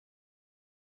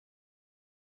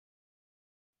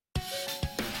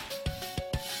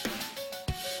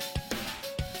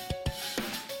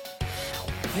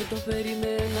Δεν το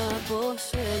περιμένα από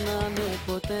σένα ναι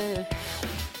ποτέ.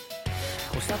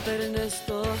 Πως θα παίρνες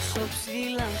τόσο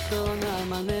ψηλά τον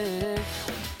άμα ναι.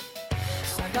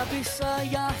 Σ' αγάπησα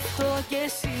γι' αυτό και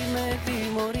εσύ με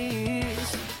τιμωρείς.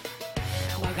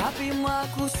 Μ' αγάπη μου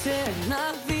άκουσε να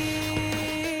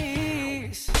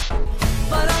δεις.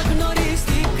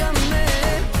 Παραγνωριστήκαμε,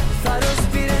 θάρρος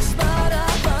πήρες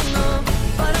παραπάνω.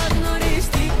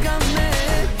 Παραγνωριστήκαμε,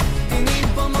 την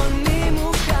υπομονή μου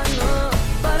χάνω.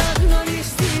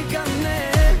 Παραγνωριστήκαμε,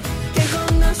 κι εγώ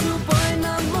να σου πω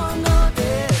ένα μόνο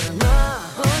τέρμα.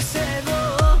 Ως εδώ,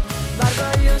 βάρκο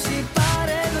αλλιώς ή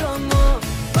πάρε δρόμο.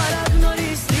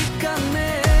 Παραγνωριστήκαμε,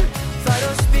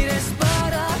 θάρρος πήρες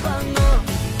παραπάνω.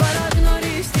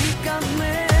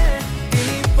 Παραγνωριστήκαμε, την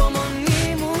υπομονή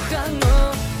μου χάνω.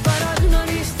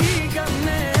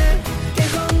 Παραγνωριστήκαμε, κι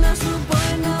εγώ να σου πω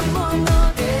ένα μόνο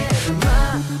τέρμα.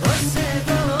 Ως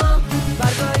εδώ,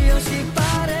 βάρκο αλλιώς ή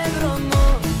πάρε δρόμο.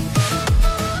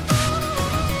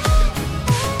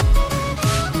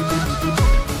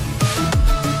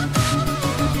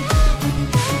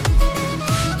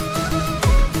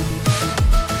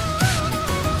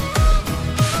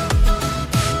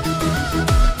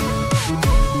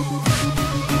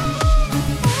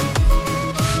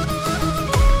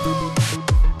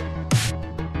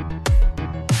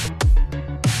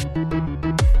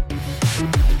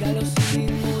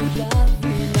 Καλοσύνη μου για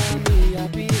δύναμη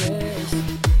απειρές.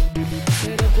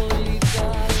 Ξέρω πολύ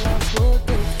καλά από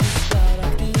τέτοιους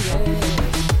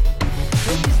χαρακτήρες.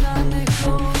 Θέλεις να με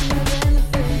χώνε, δεν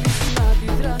θέλεις να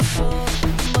αντιδράσω.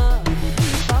 Μα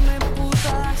λυπάμαι που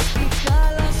θα στη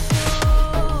χαλάσω.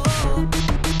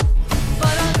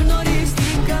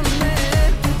 Παραγνωριστήκαμε,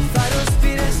 θάρρος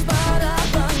πήρες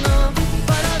παραπάνω.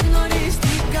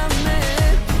 Παραγνωριστήκαμε,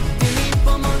 την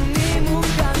υπομονή μου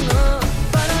χάνω.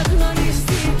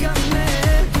 Παραγνωριστήκαμε,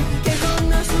 κι εγώ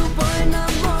να σου πω ένα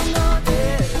μόνο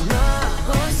τέρμα.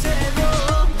 Ως εδώ,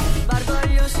 βάρκο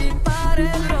αλλιώς ή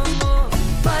πάρε δρόμο.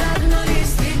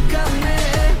 Παραγνωριστήκαμε,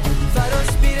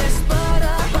 θάρρος πήρες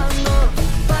παραπάνω.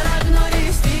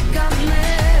 Παραγνωριστήκαμε,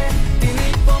 την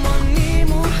υπομονή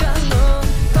μου χάνω.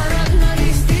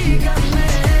 Παραγνωριστήκαμε,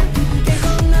 κι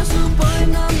εγώ να σου πω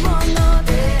ένα μόνο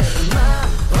τέρμα.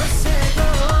 Ως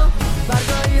εδώ,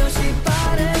 βάρκο αλλιώς ή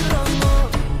πάρε δρόμο.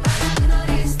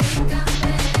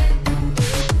 Παραγνωριστήκαμε,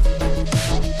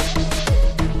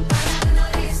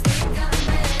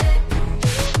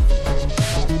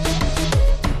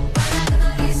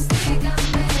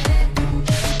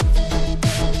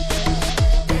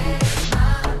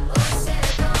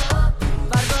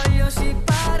 βάρκο αλλιώς ή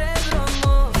πάρε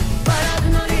δρόμο.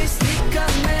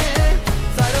 Παραγνωριστήκαμε,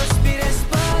 θάρρος πήρες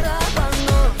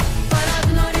παραπάνω.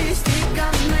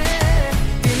 Παραγνωριστήκαμε,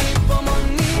 την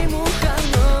υπομονή μου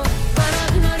χάνω.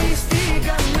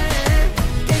 Παραγνωριστήκαμε,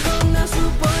 κι εγώ να σου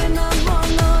πω ένα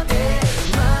μόνο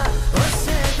τέρμα. Ως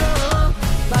εδώ,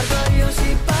 βάρκο αλλιώς ή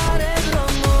πάρε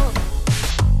δρόμο.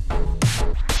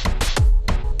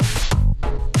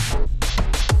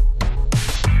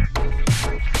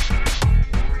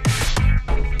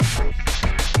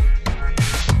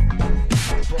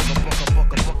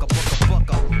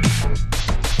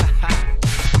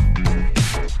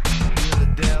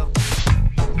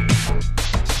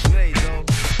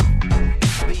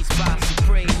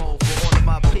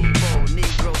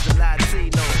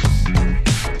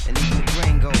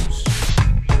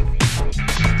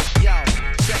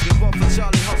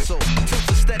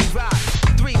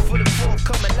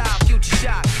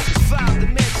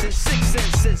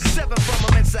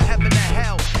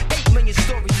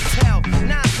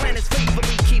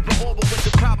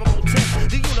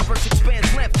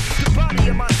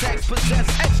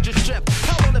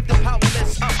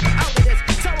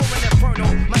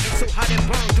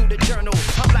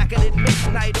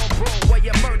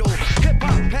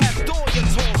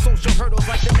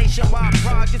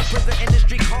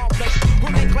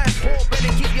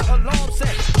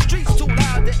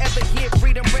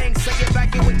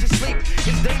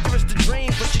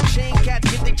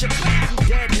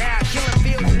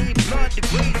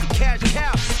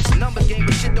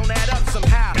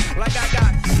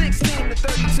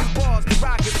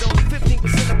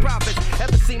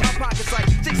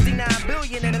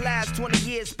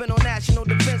 Spent on national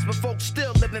defense, but folks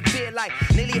still living fear like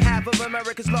nearly half Half of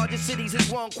America's largest cities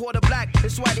is 1/4 black.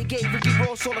 That's why they gave Ricky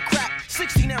Ross all the crap.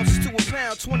 16 ounces to a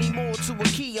pound, 20 more to a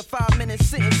key. A 5-minute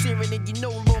sentence hearing and you're no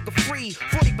longer free.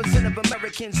 40% of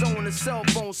Americans own a cell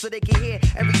phone so they can hear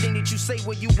everything that you say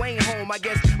when you ain't home. I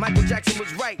guess Michael Jackson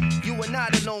was right. You are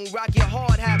not alone. Rock your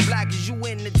hard hat black as you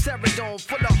in the terror dome.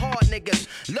 Full of hard niggas,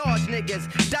 large niggas,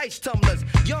 dice tumblers.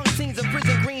 Young teens in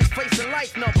prison greens facing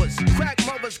life numbers. Crack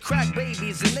mothers, crack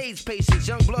babies, and AIDS patients.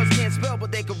 Young bloods can't spell,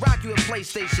 but they can rock you a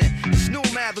PlayStation. This new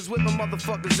math is whipping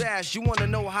motherfuckers' ass. You wanna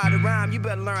know how to rhyme, you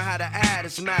better learn how to add.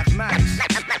 It's mathematics.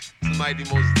 Mighty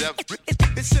Most Def.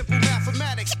 It's simple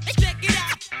mathematics. Check it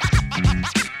out.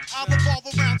 I revolve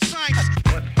around science.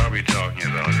 What are we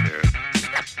talking about here?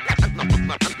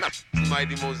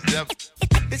 Mighty Most Def.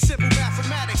 It's simple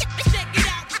mathematics. Check it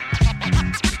out.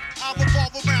 I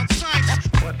revolve around science.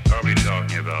 What are we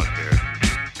talking about here?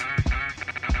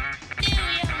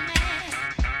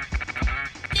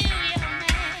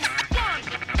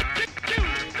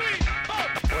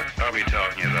 What are we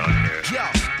talking about here? Yo,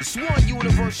 it's one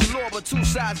universal law, but two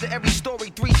sides to every story.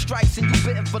 3 strikes and you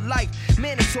bitten for life.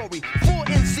 Mandatory. 4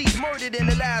 MCs murdered in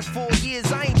the last 4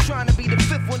 years. I ain't trying to be the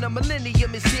 5th when the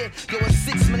millennium is here. Yo, it's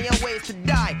 6 million ways to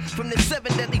die. From the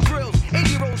 7 deadly drills.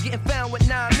 80-year-olds getting found with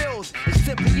 9 mils. It's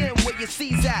 10 p.m. where your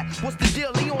C's at. What's the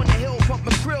deal? They on the hill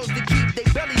pumping krills to keep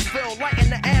their bellies filled. Lighting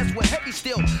the ass with heavy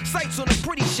steel. Sights on the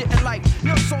pretty shit in life.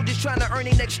 Young soldiers trying to earn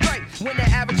their next stripe. When the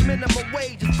average minimum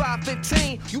wage is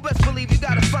 $5.15, you best believe you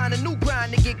gotta find a new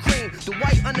grind to get cream. The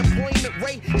white unemployment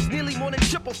rate is nearly more than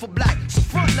triple for black. So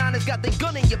frontliners got their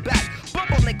gun in your back.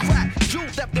 Bumble and crack, jewel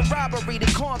theft and robbery to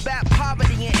combat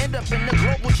poverty and end up in the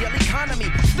global jail economy.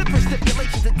 Slippery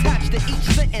stipulations attached to each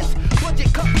sentence. Budget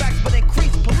cutbacks but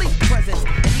increased police presence.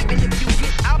 And even if you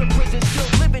get out of prison,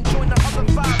 still living, join the other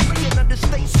 5 million under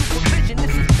state supervision.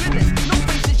 This is business. No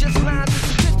faces, just lines and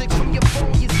statistics from your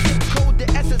phone, your zip code, the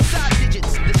SSI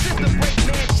digits. The system break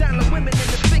man, shining women in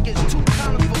the figures. 2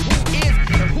 columns for who is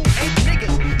and who ain't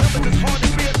niggas. Numbers is hard to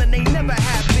feel and they never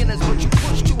have feelings, but you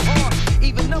push too hard.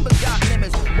 Even numbers got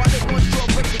limits. Why they one straw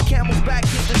break the camel's back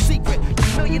is the secret. The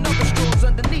million other straws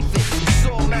underneath it. It's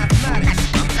all mathematics.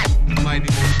 Mighty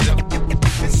Most Def.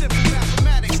 It's simple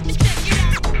mathematics. Check it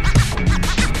out.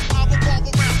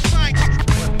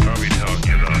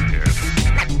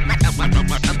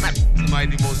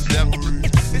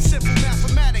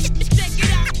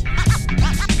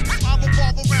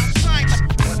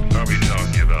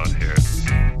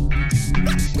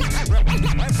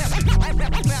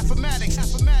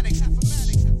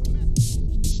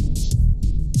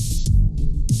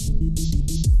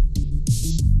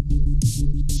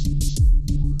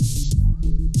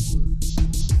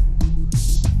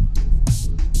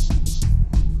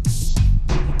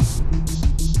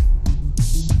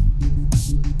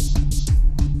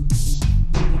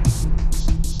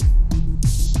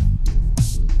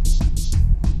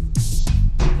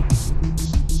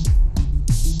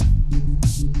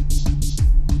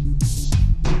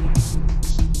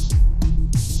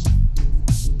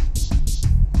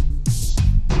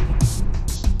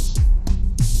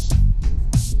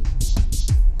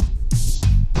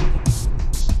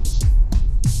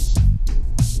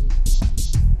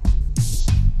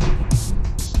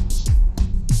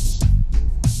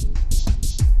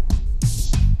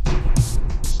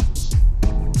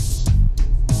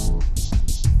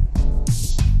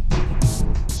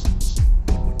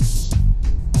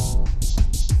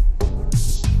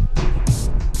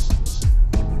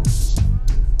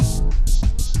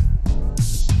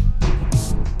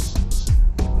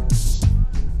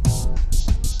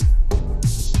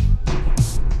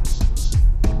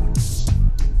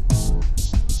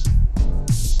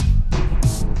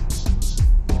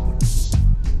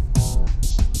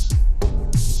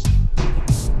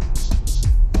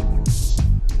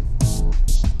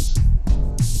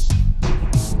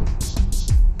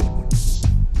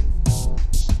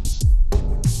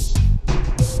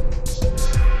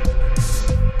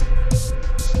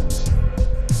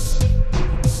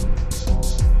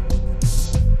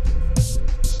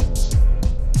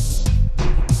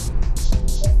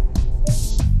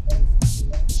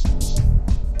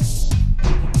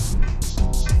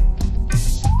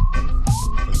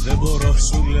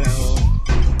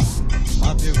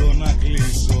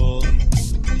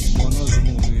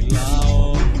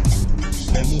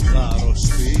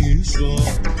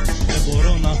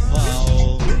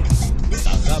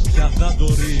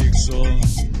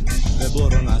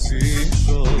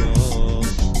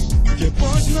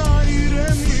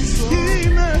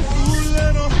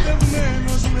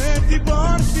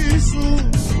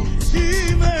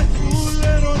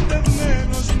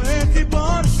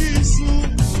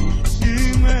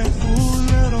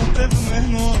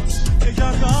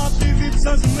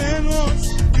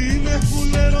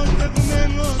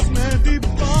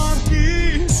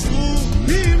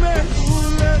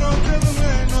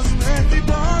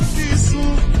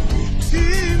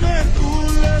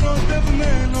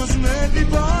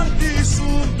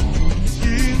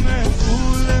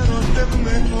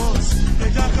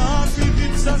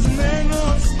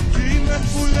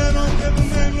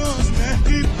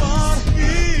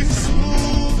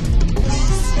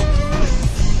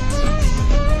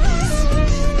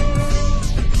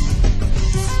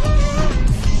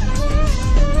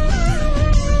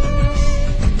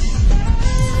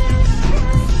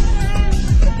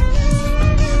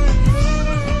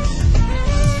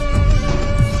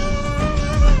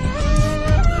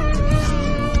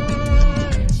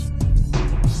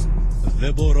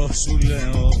 σου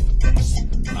λέω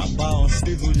να πάω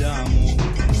στη δουλειά μου.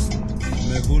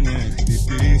 Με έχουνε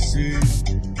χτυπήσει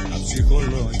τα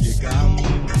ψυχολογικά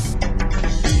μου.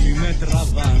 Φίλοι με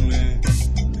τραβάνε,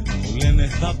 μου λένε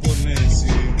θα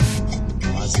πονέσει,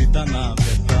 μα ζητά να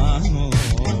πεθάνω.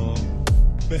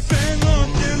 Πεθαίνω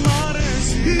και μ'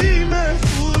 αρέσει. Είμαι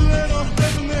φουλ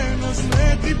ερωτευμένος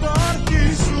με την πάρτι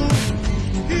σου.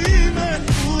 Είμαι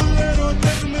φουλ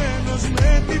ερωτευμένος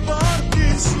με την πάρτι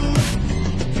σου.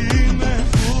 Είμαι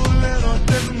φουλ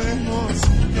ερωτευμένος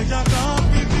και για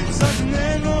αγάπη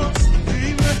διψασμένος.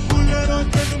 Είμαι φουλ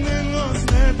ερωτευμένος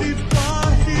με την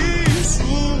πάρτι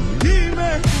σου. Είμαι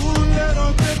φουλ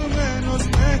ερωτευμένος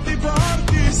με την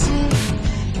πάρτι σου.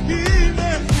 Είμαι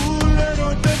φουλ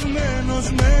ερωτευμένος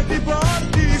με την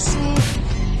πάρτι σου.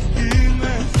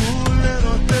 Είμαι φουλ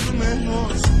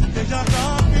ερωτευμένος και για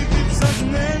αγάπη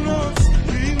διψασμένος.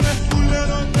 Είμαι φουλ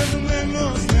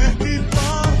ερωτευμένος με την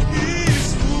πάρτι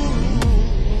σου.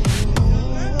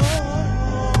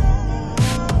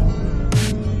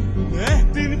 Με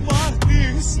την πάρτι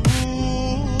σου.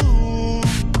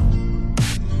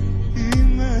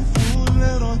 Είμαι φουλ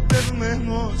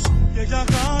ερωτευμένος και για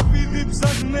αγάπη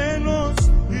διψασμένος.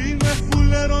 Είμαι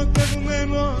φουλ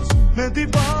ερωτευμένος με την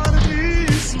πάρτι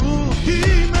σου.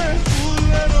 Είμαι φουλ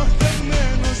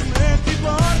ερωτευμένος με την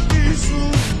πάρτι σου.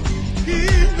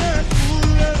 Είμαι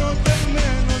φουλ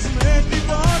ερωτευμένος με την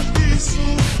πάρτι σου.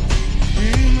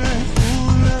 Είμαι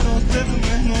φουλ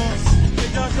ερωτευμένος και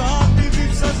για αγάπη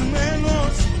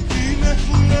διψασμένος. Είμαι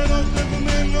φουλ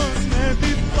ερωτευμένος με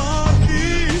την πάρτι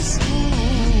σου.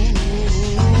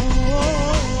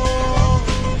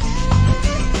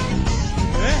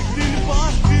 Με την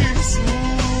πάρτι σου.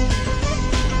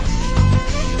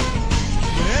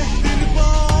 Με την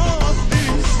πάρτι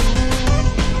σου.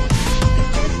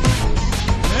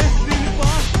 Με την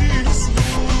πάρτι σου.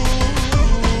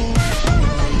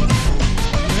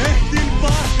 Με την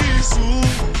πάρτι σου.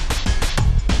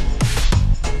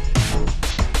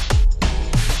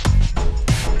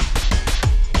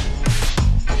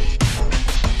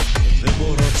 Δεν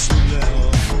μπορώ σου λέω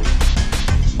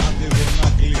να φύγω να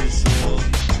κλείσω.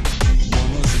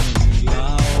 Μόνος μου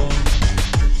μιλάω,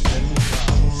 δεν μου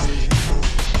χάσει.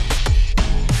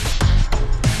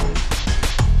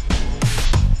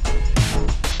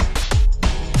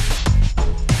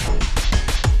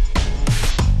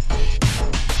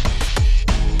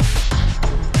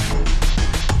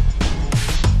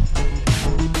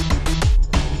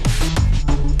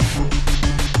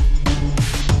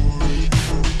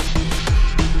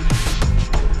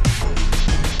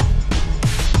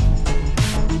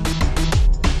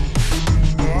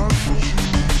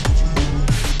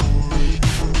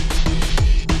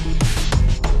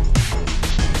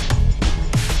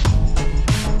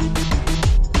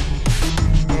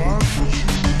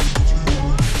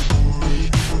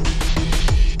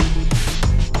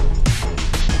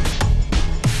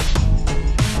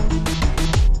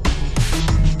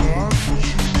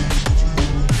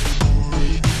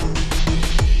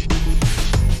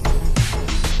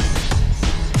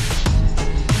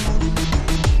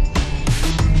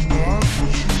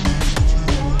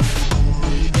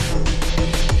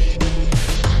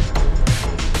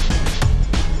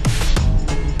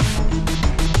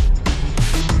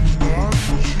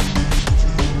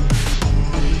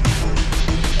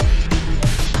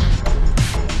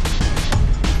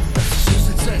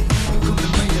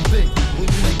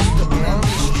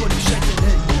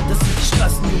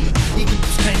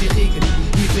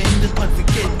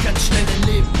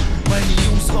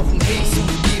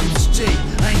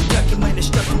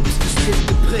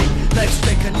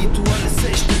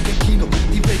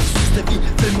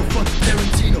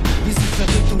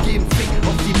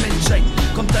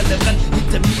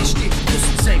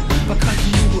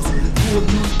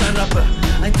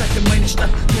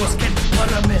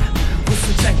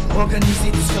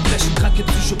 Organisiertes Verbrechen, kranke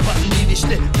Psychopathen, die dich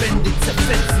lebendig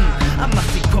zerfetzen. Mach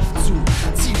den Kopf zu,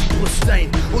 zieh die Brust ein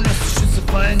und lass die Schüsse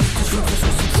fallen, nicht die Schuld, was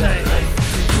muss du sein.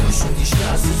 Den durch und die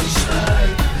Straße, sie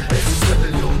schreit. Es ist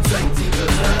Rebellion, seid ihr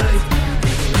bereit?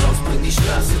 Wir gehen raus, bring die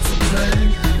Straße zum Brennen.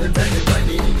 Nimm deine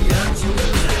Beine in die Hand, Junge,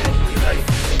 renn. Die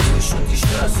Reifen gehen durch und die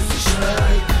Straße, sie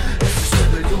schreit. Es ist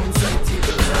Rebellion, seid ihr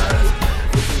bereit?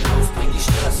 Wir gehen raus, bring die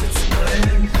Straße zum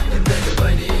Brennen. Nimm deine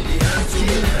Beine in die Hand,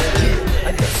 Junge, renn.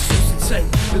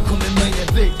 Willkommen in meiner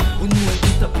Welt, wo nur ein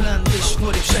guter Plan dich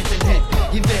vor dem Scheitern hält.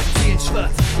 Hier werden Seelen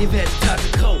schwarz, hier werden Tage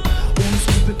grau. Ohne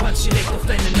Skrupel patsch direkt auf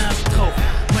deine Nase drauf.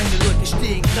 Meine Leute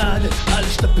stehen gerade,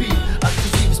 alles stabil.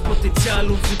 Aggressives Potenzial,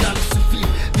 uns wird alles zu viel.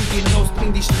 Wir gehen raus,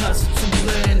 bring die Straße zum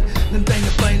Brennen. Nimm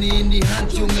deine Beine in die Hand,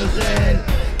 Junge, renn.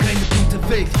 Keine bunte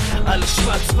Welt, alles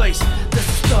schwarz-weiß. Das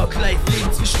ist Talk Life,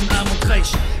 Leben zwischen Arm und Reich.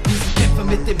 Wir sind Kämpfer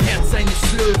mit dem Herz eines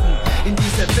Löwen. In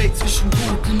dieser Welt zwischen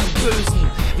Guten und Bösen.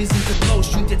 Wir sind im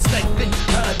Rausch und jetzt live in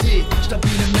HD.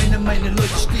 Stabile Männer, meine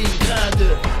Leute stehen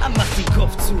gerade. Mach den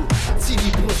Kopf zu, zieh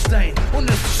die Brust ein und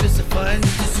lass die Schüsse fallen.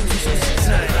 Die suchen so viel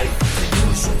Zeit.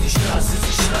 Durch und die Straße,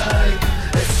 sie schreit.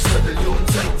 Es ist Rebellion,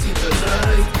 seid ihr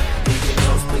bereit? Wir gehen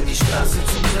raus, bring die Straße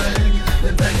zum Rennen.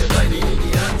 Nimm deine Beine in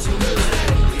die Hand und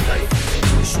rennen. Die Reifen gehen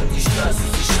durch und die Straße,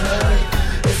 sie schreit.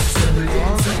 Es ist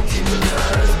Rebellion, seid ihr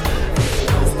bereit? Wir gehen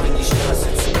raus, bring die Straße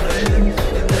zum Rennen.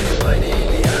 Nimm deine Beine in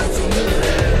die Hand und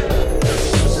rennen.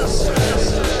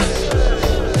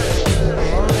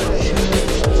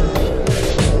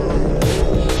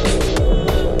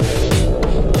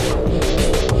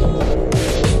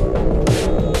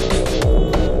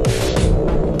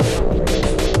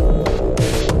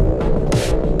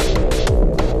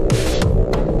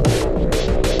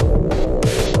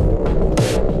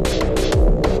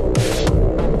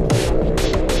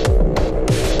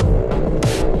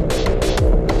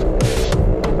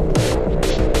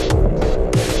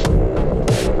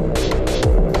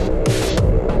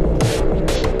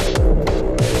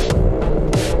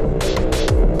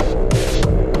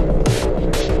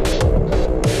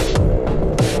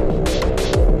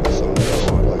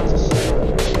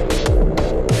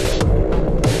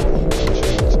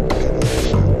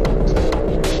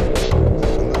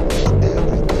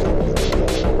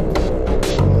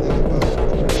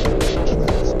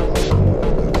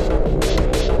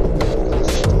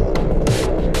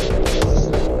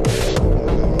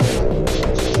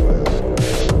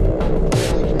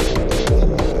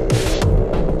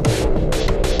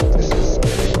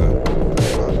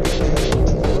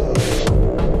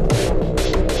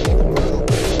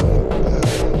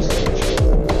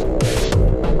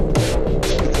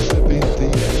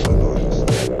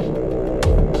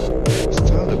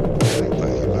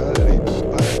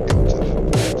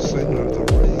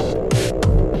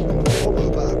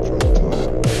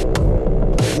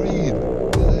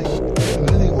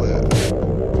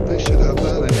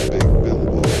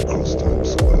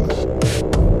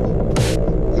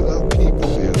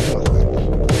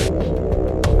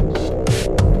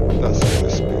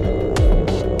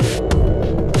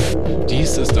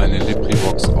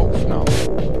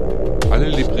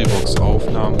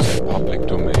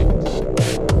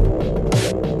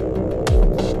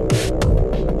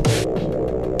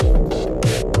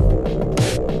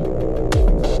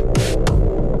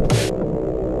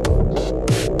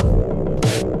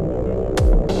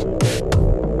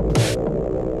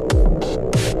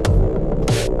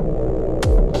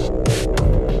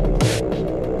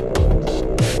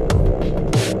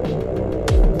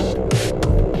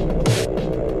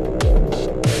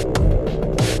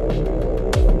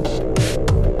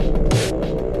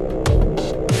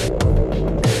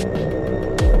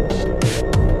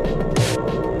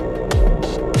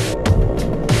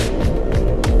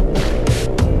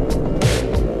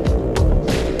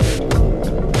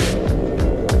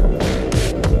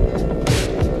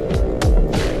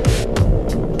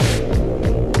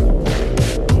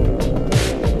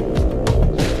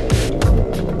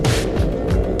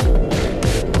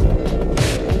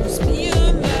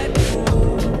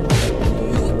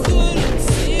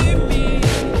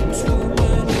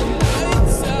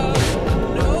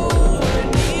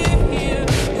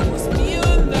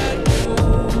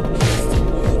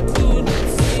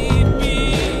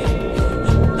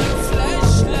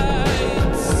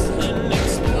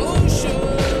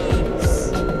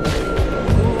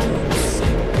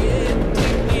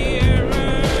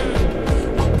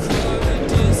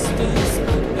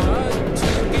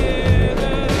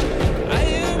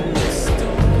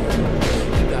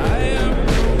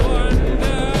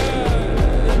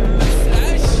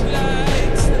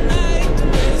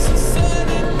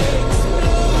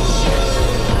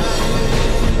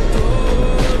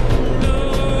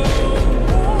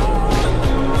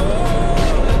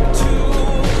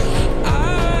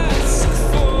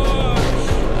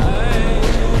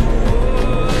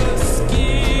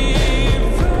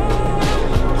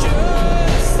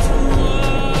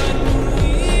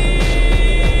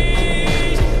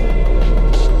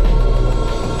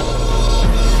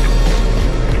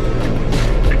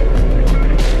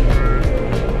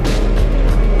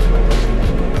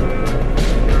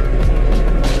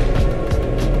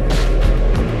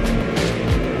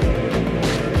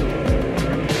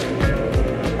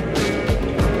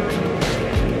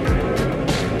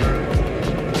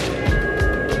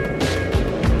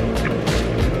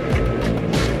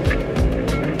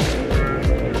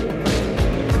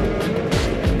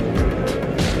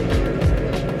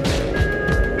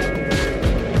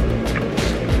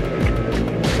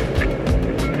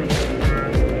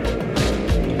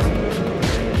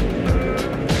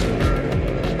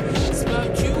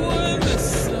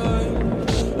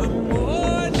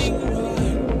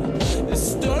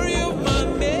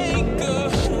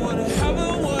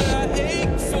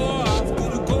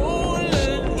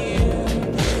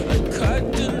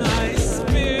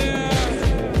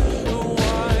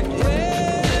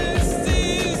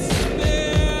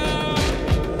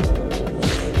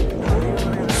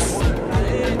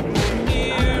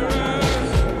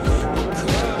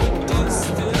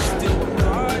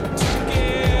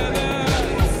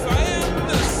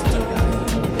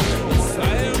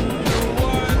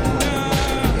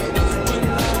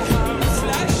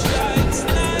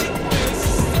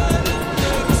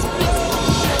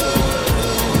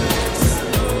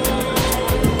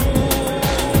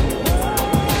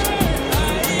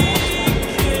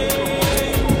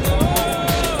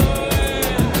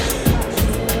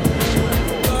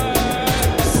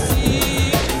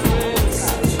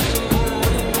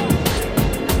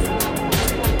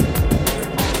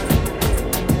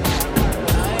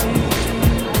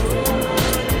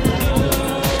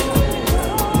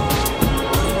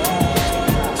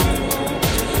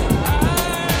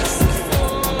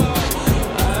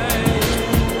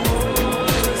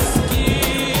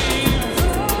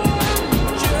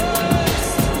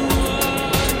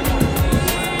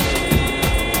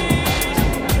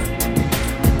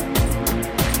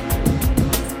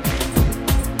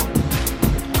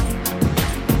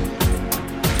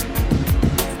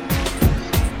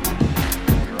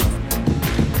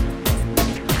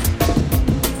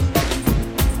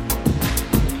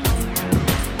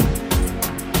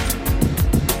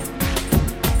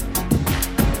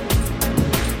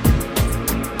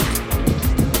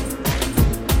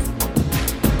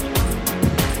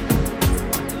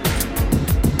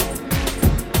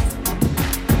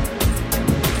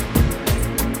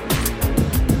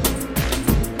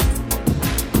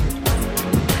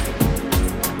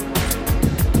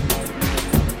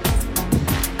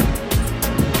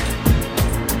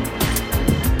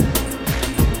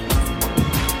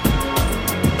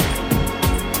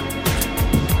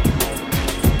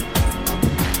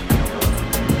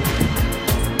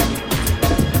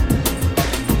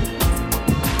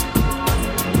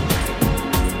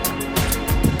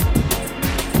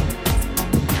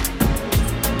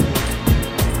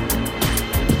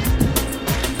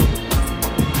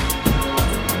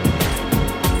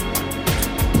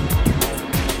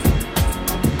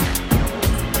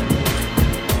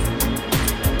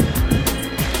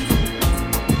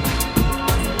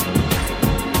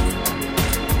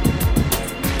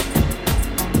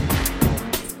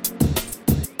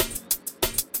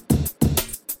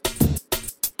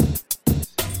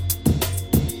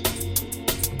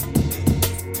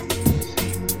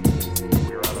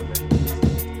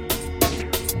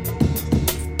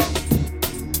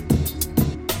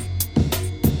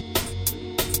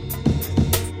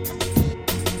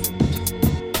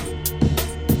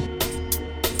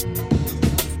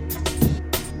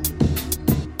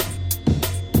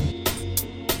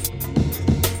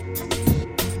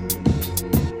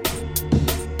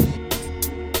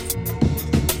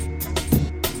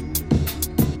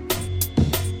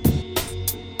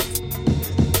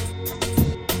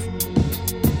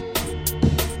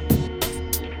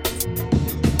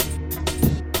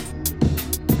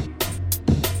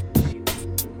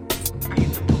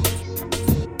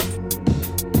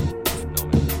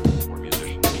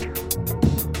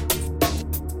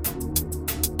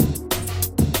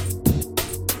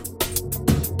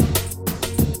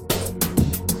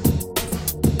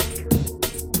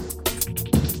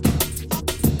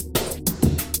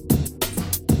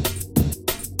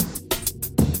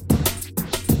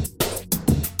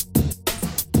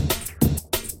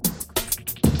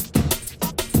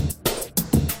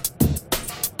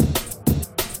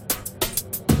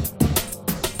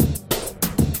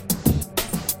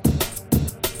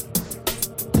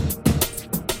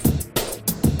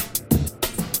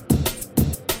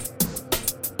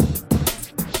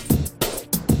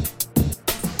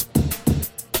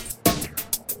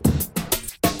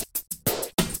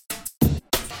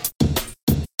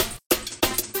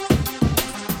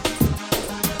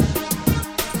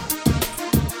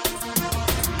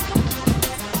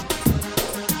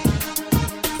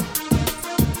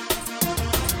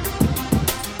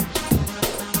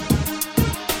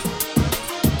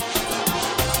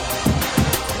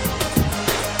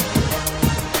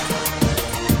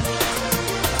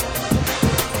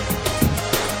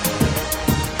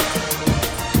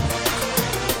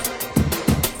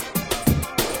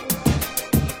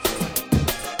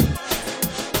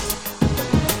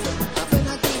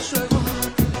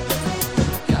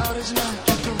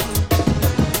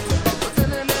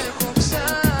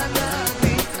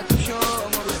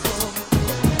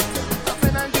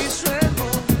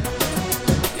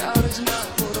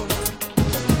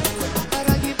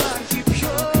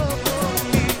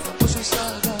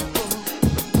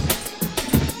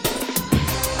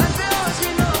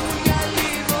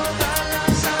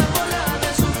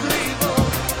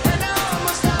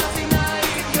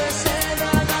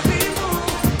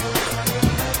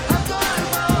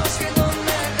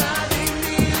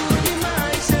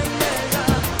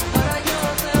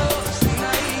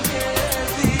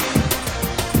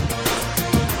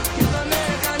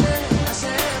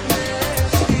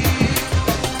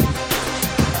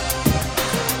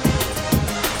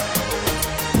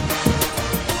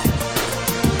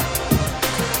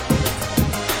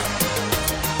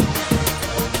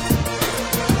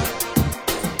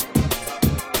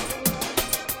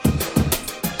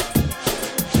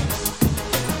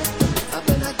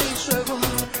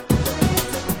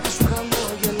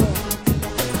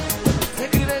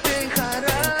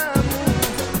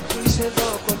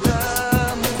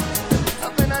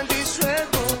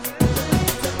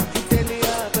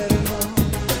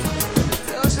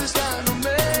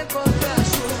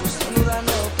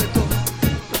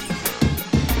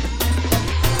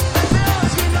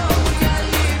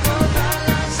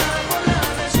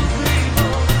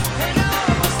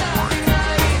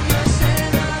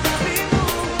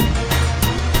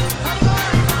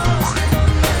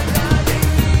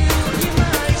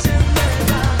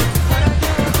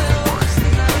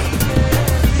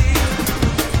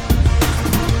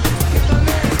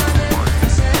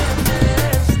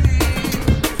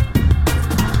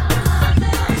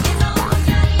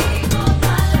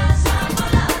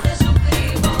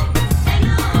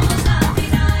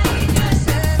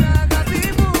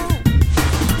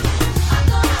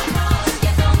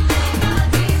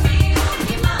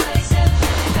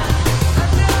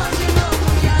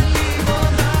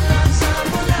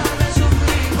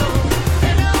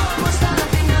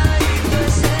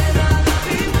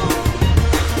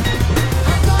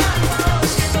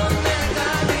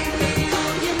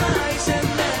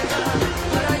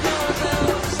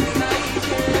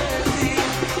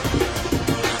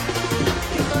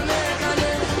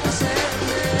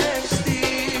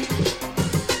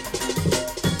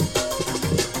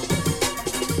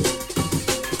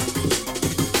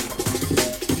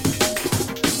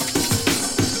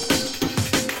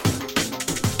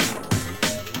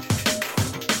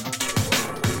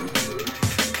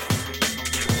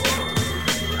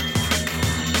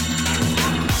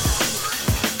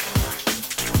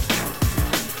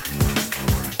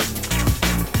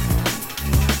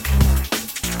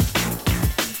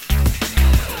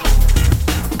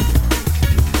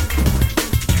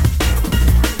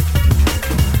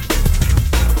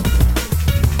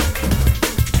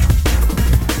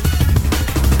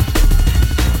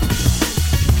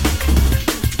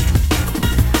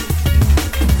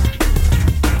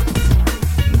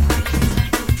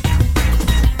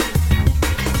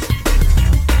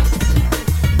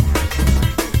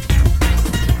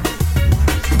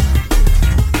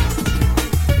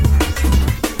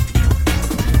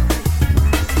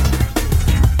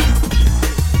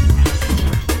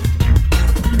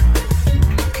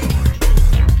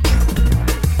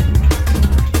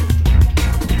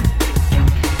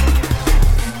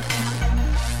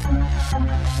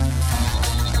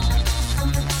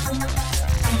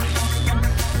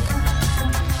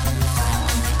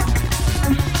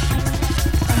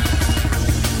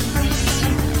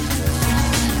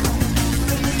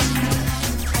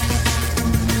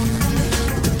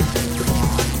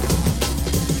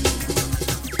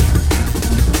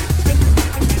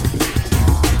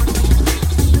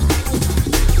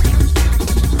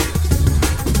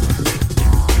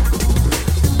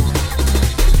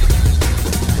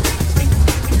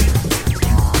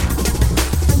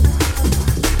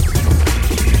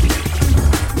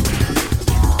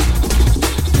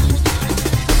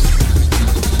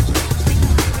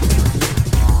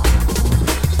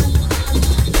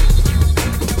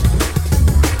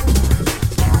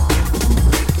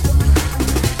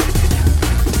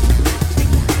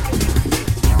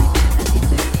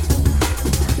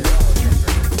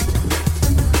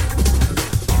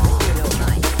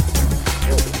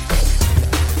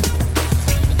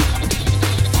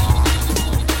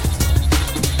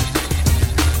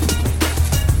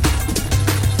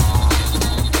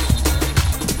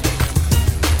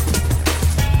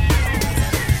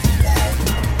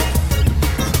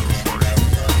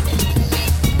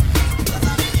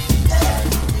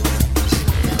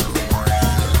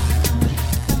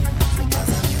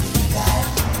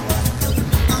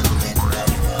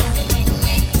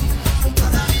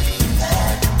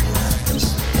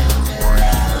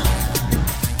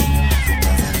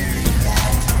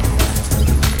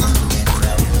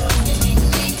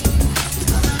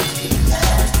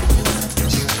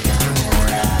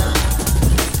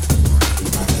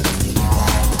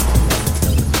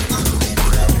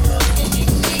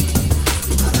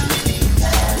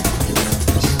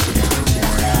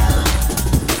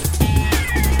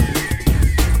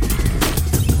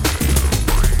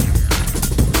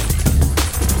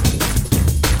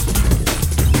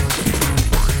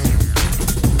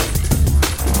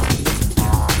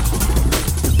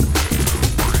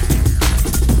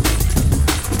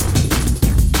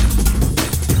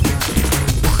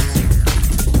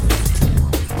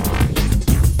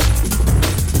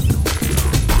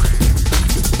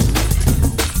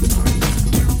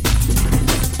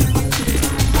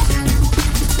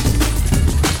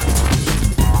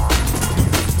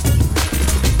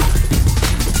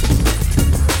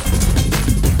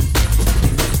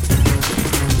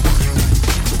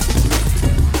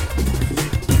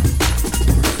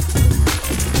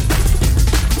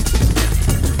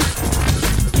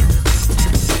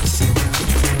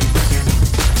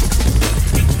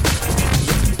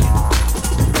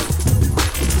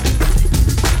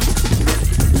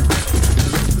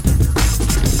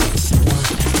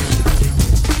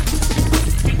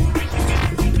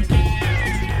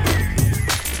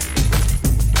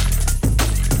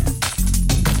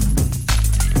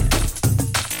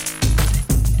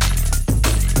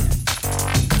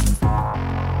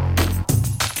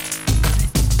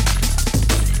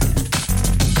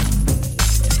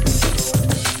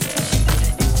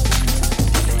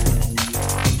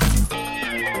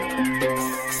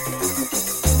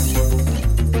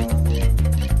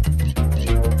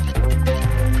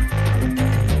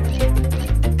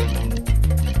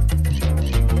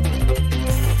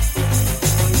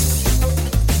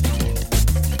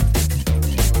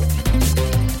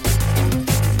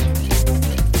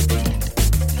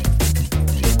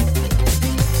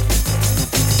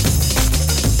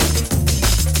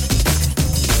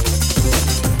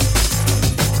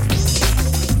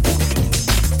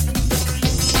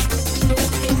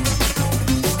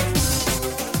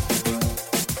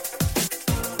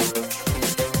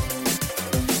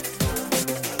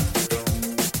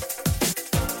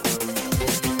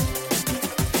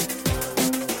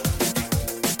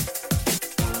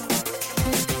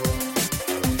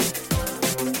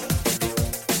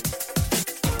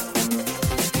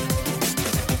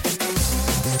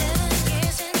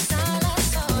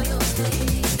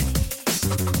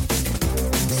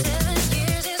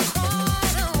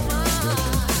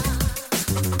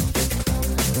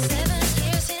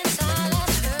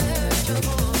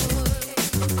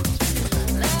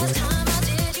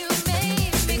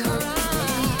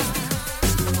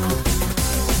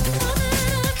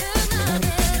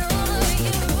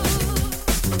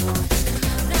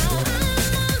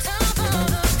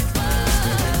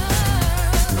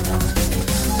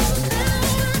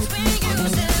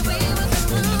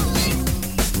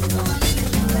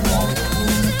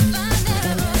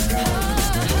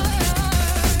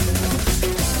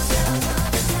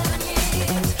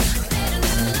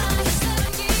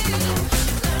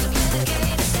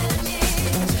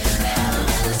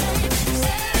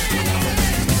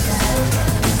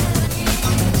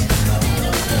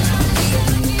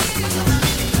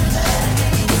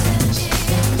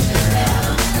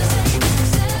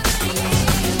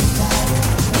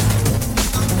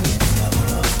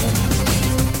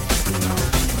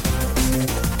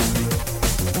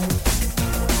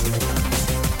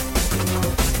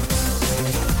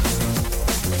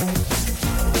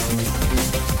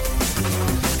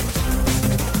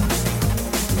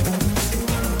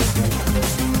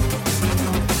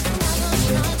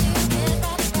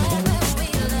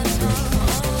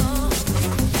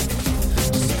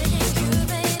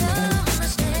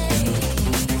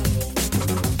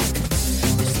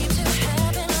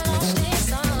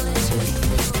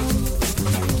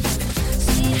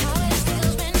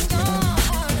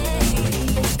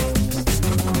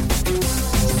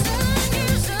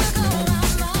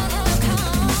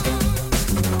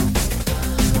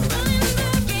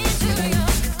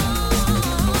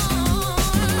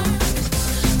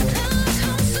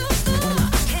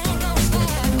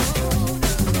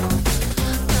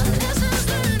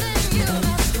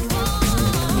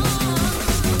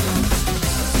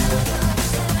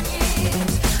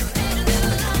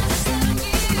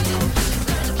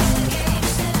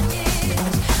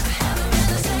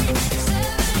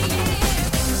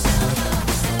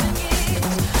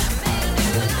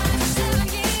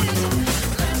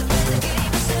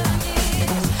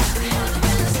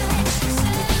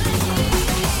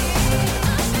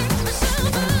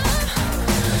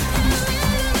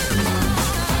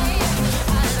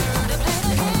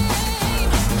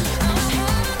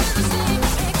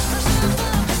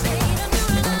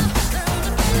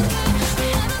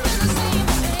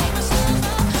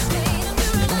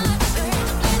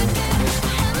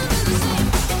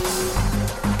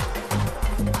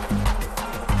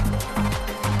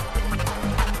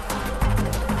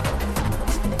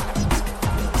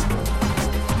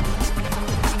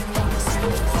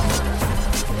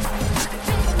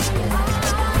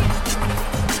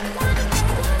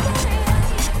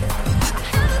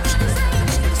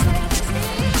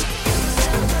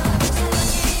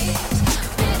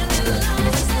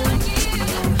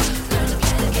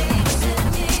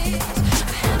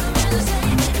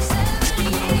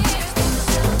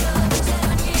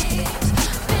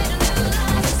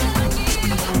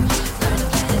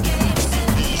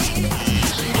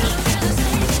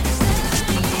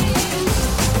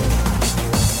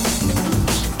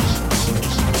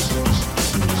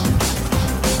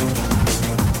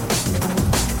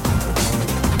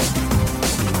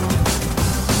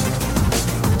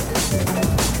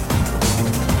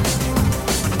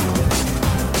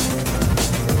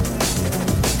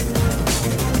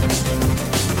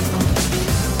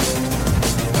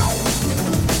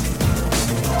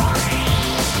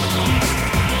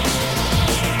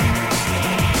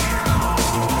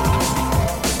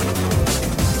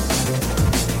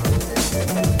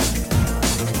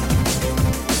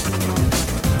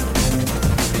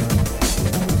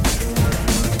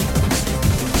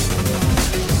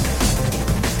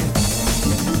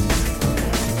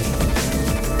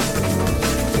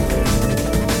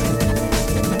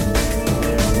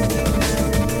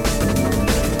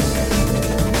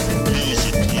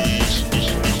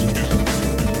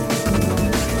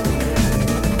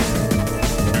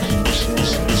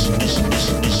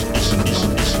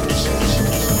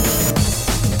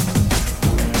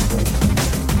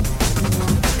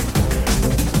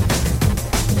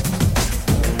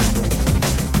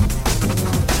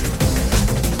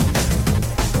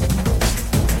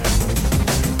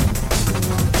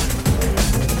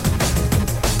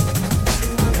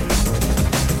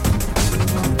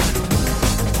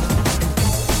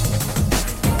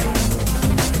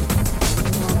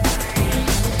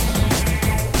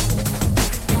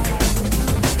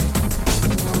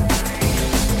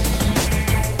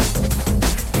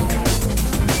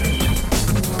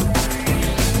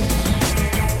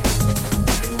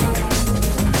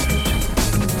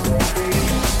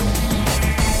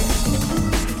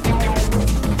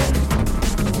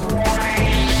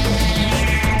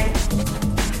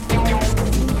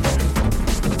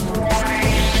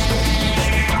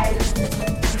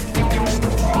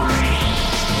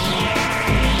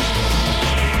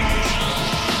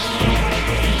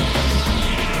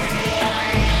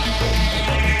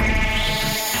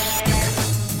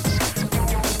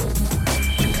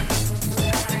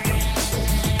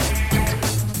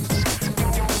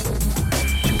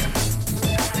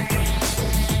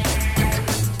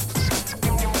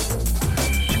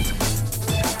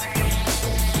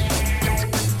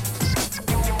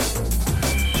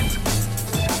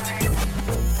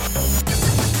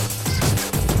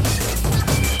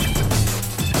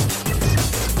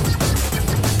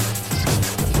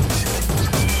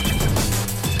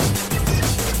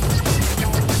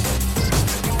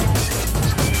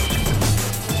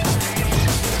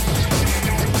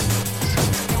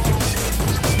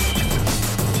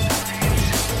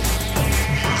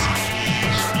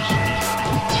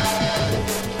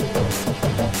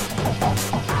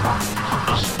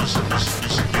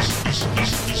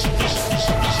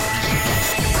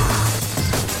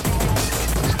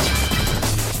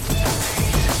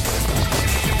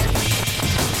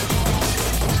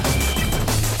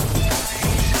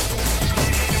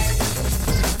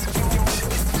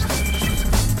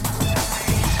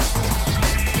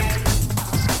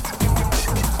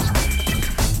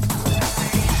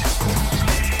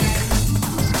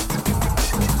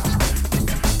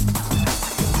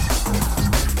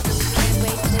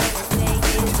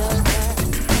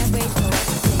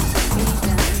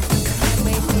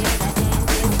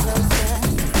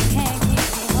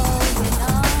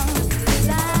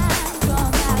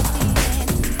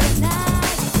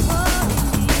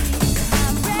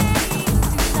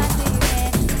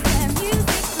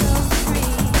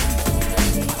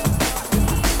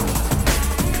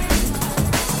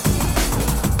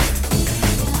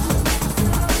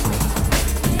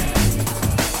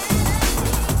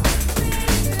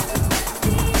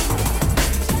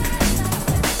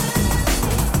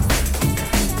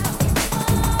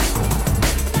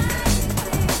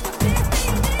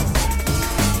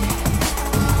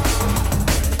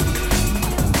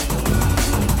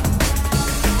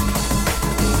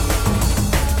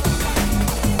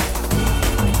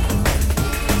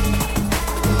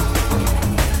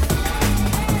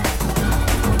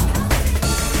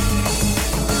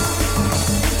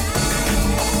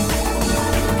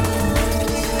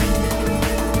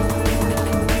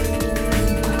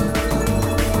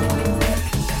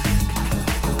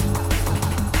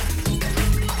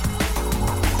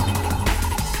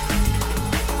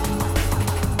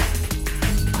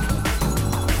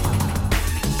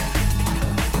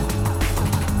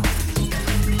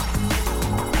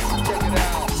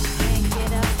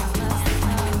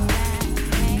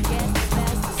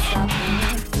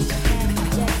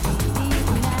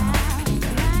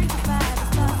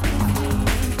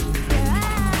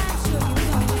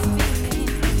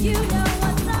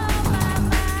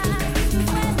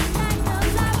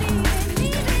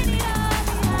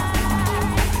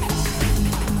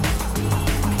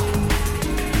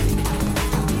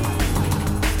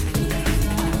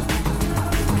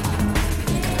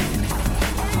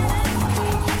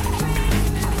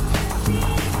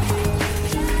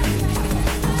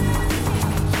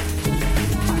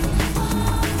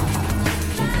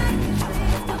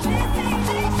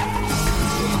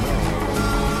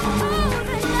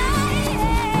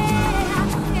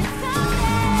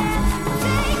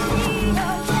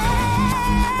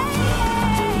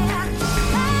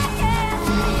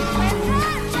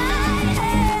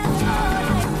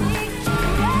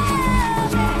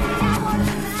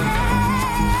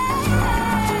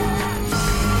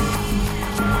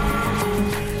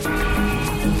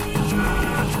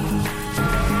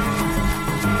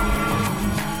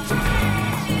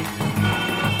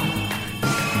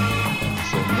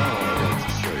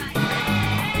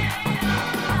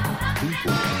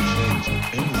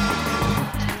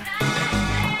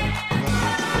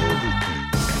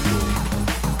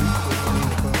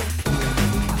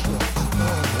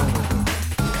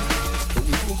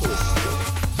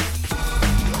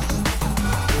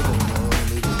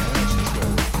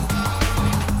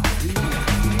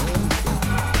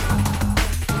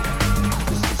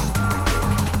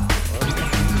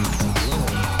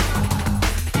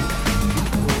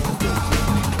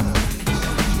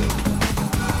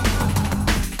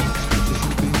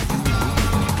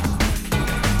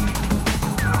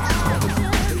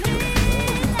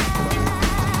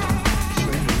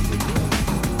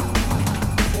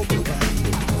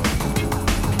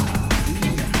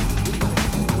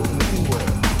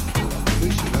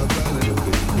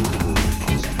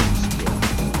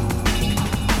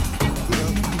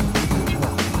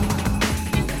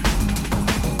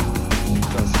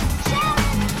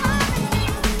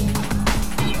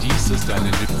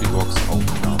 deine Librivox auf.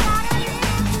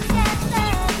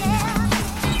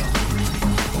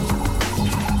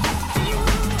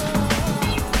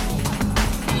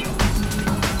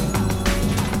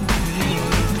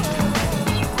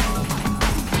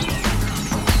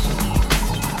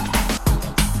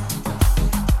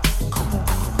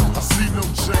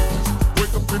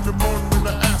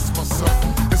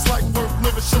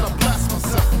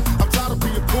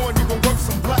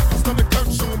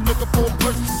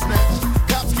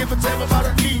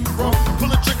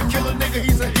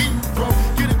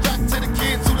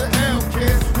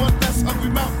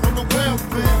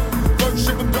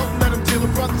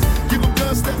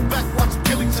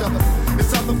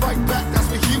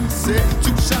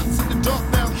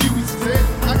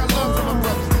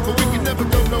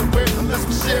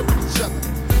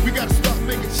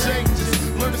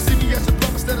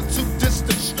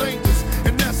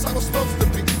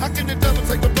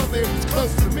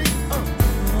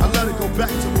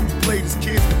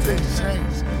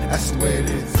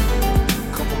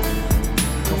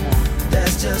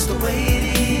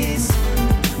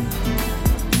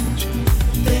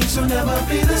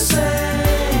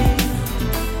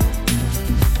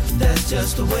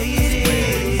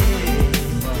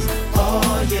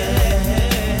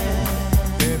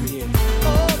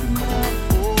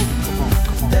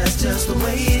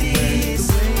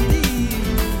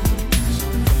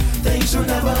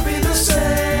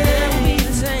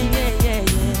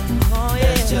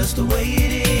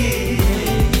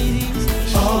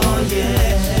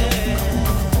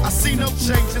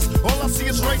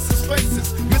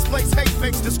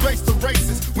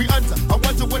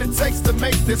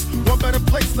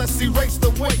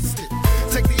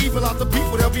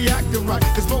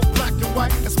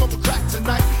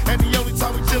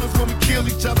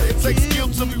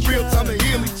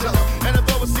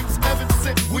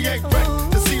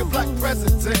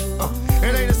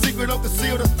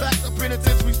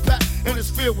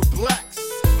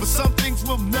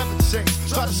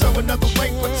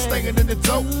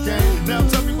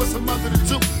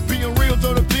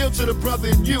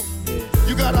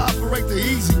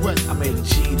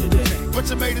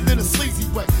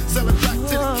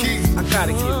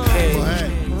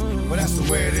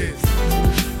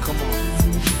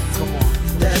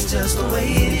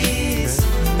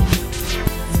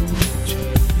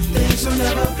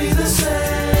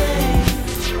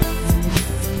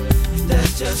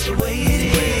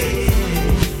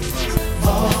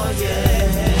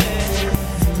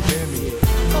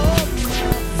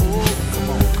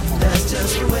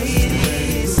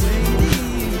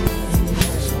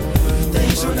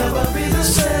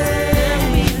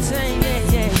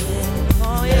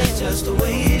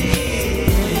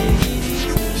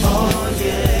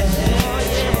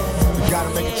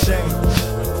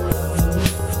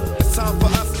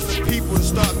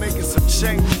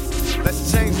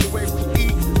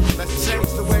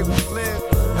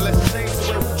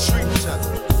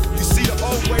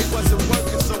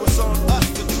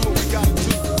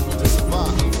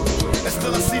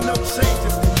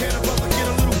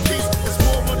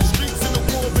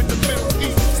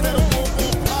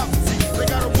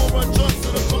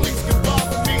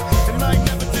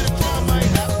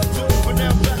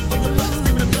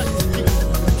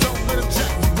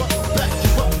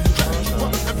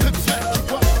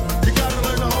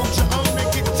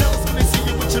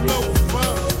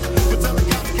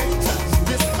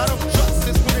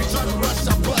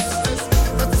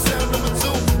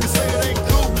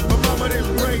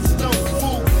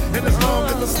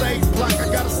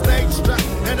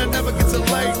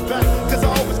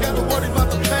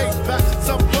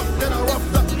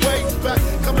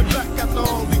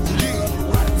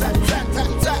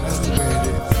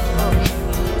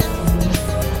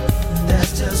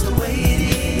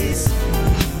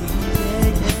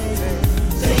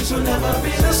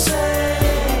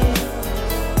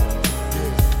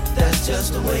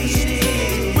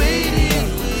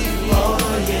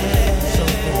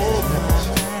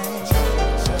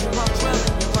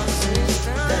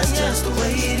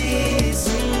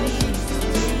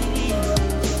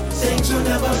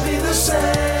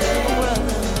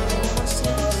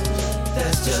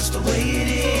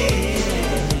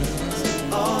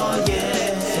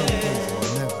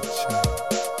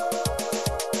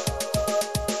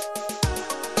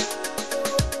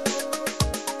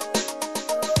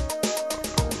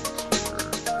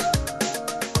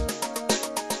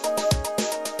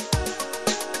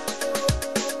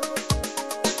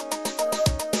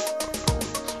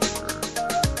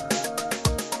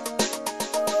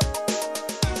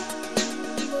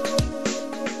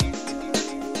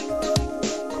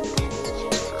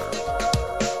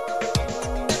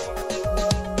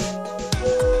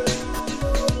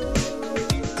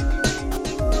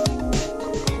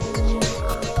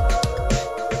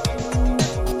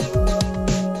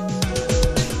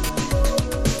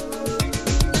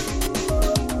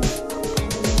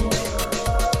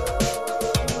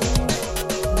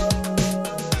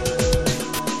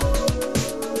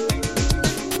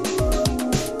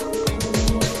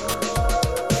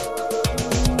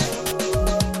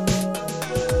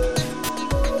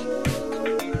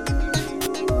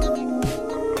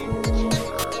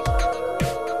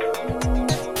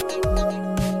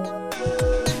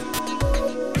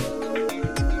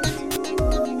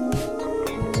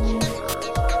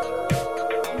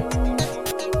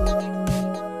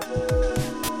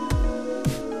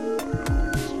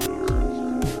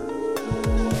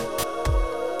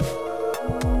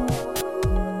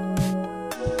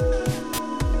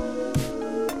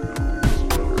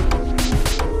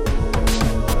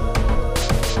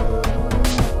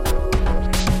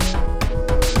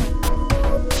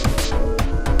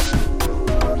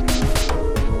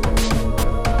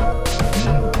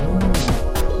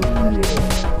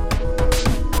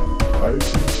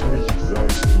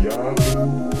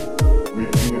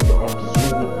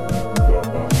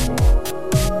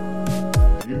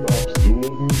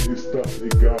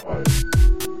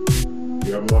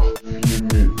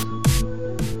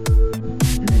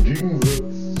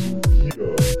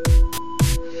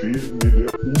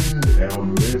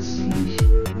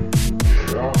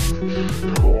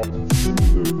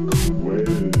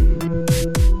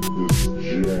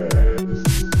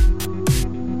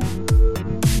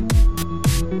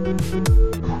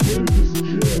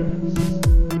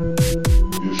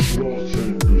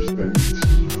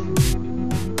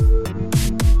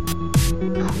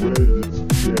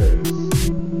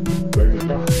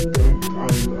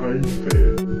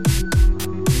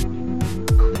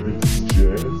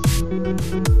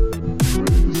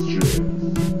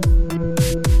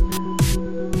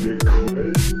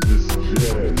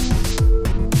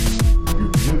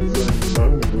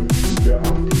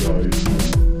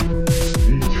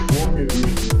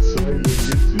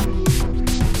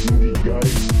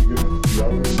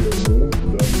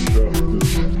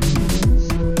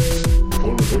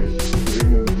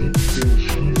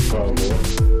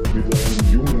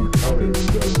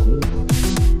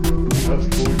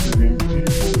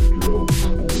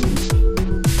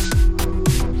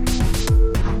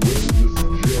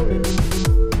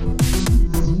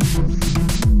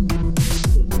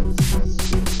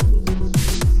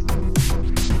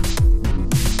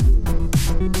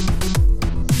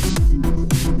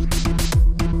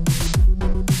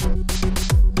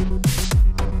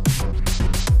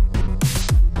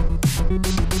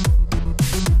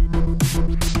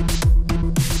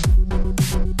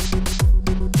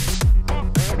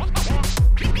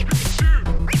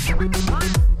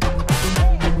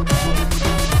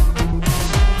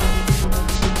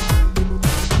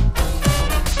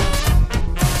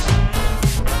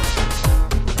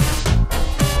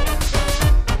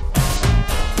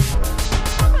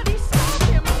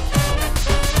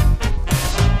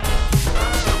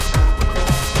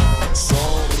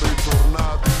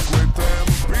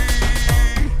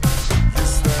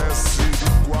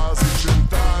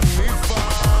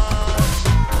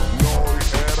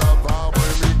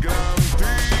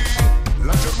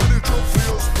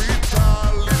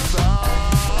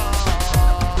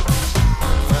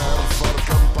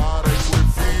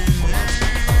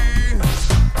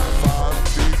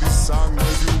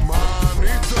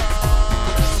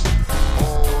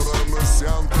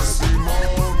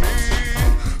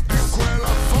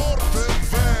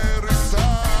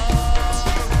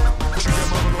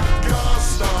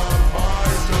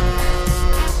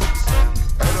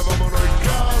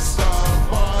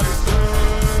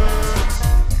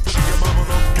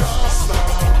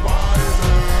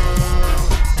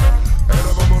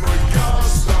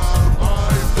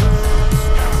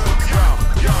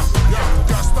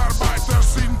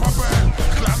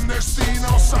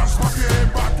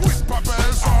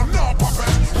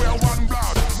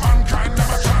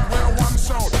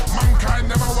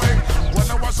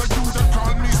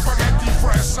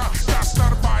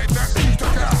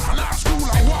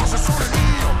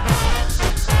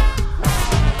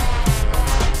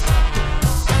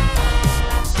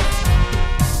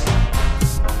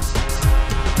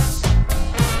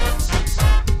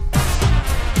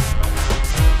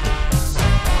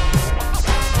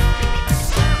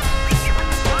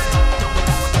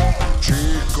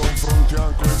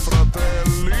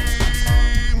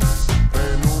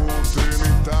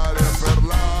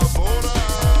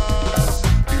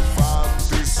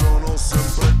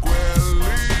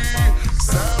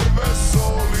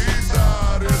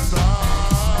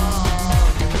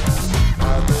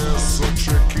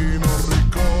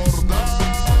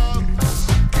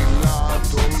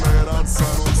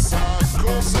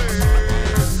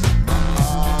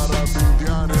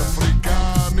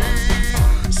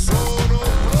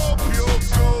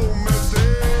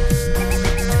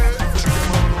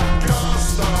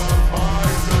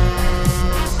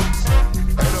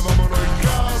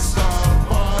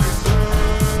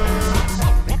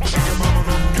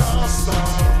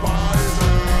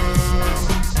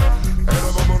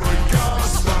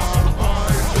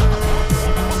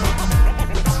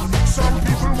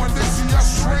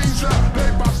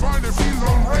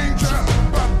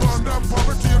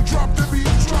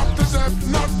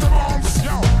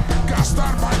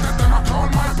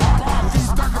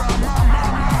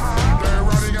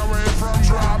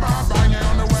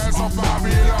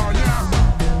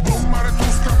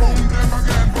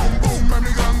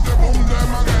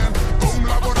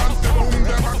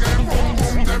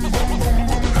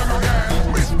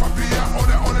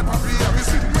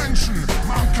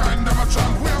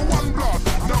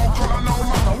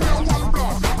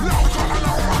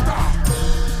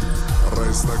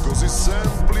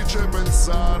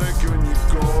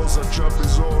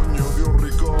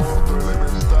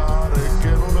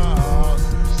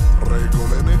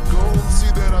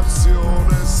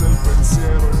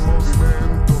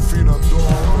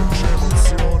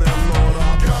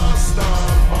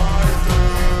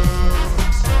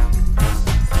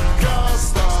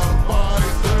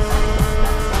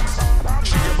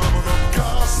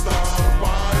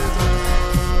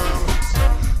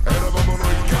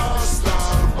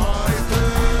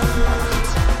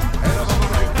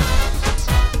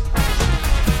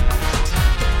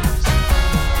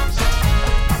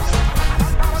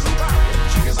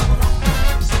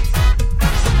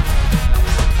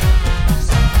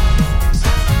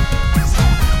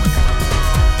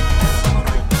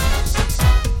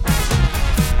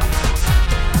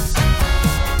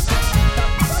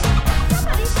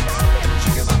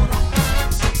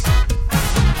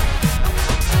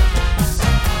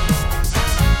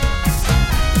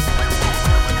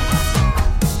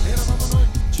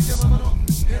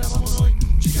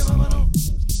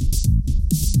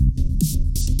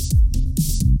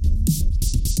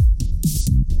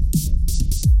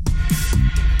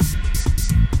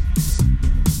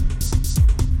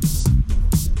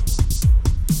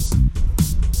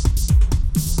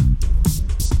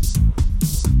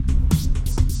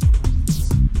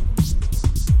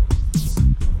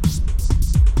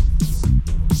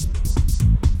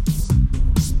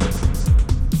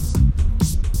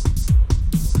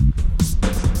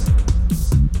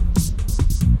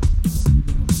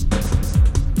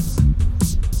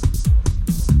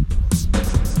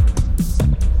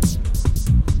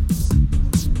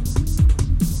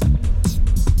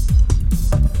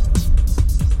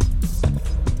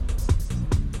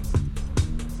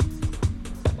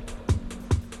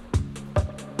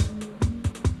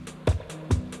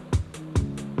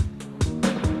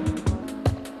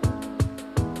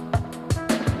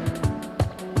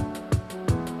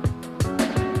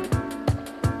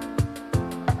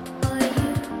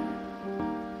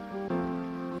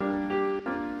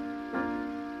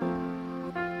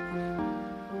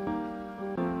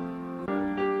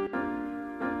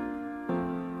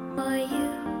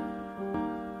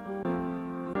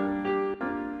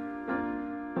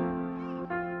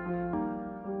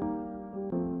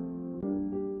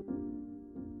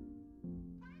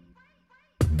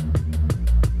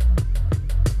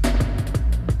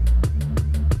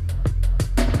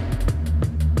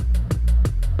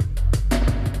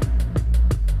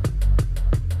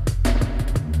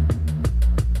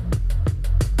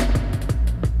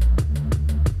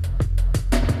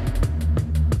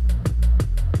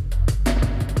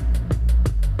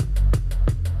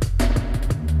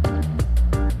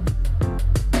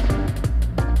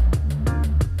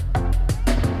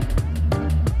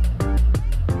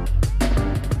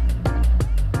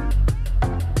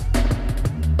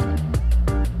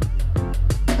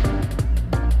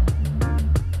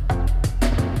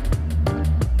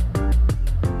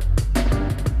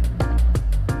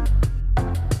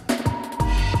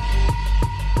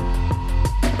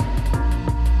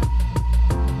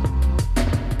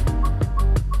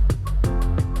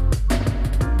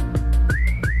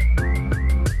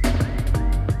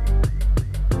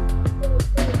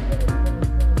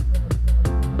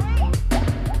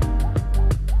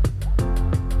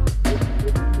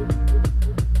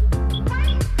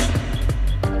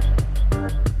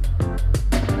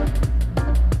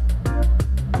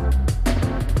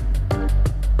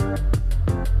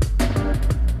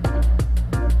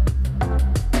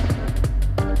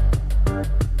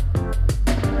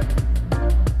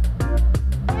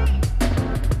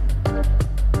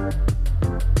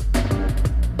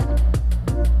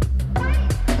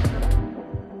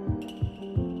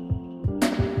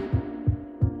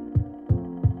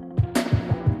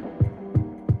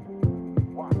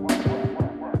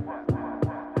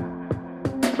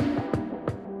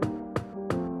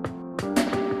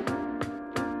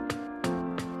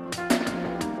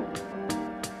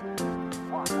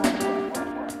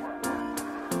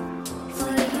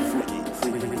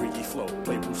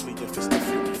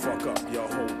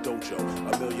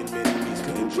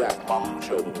 Jack, Mama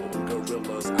Joe,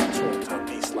 gorillas, I talk to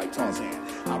beasts like Tarzan.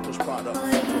 I push product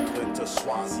from Brooklyn to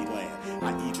Swaziland.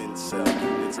 I even sell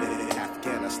units in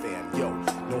Afghanistan. Yo,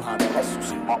 know how to hustle,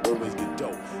 so I always get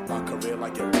dope. My career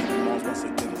like your baby mom's once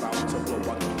again bound to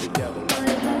blow. I keep it together like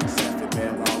a long Sanford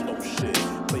man round no shit.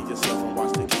 Play yourself and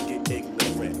watch the kid get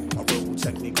ignorant. A verbal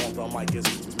technique on the mic is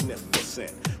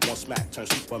magnificent. One smack turns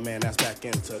Superman ass back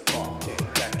into Clark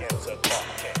Kent. Back into Clark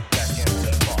Kent. Back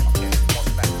into Clark Kent. One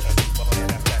smack turns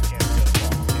Superman ass back into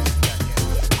Clark Kent. Back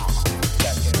into Clark Kent.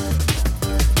 Back into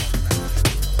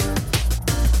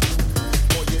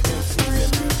all your MCs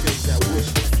and DJs that wish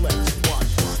to flex,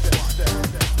 watch your step.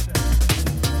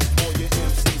 All your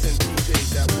MCs and DJs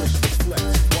that wish to flex,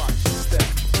 watch your step.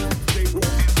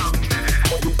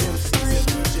 All your MCs and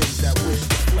DJs that wish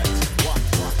to flex, watch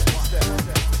your step.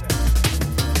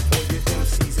 All your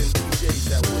MCs and DJs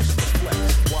that wish to flex,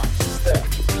 watch your step.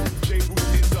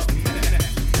 J-Root is up next.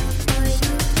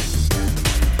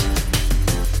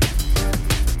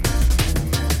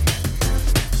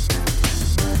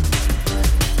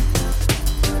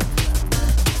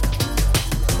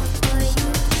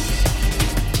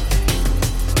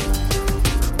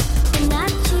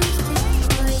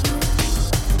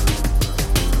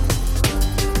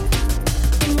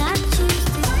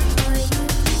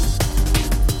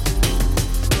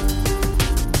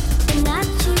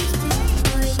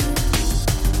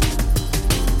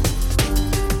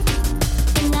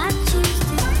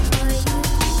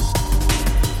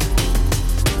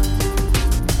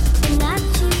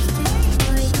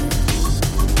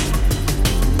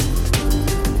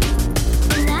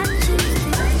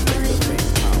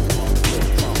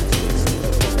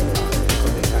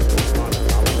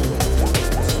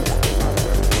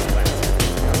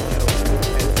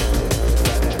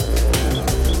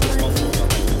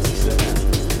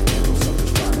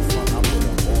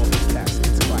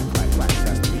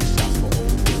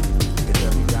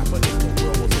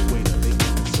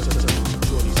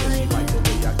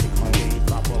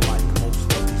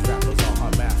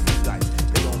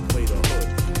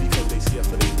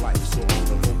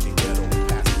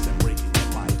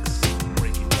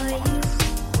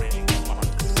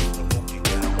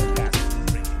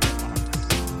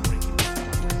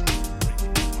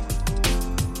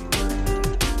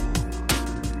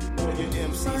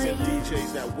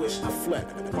 DJs that wish to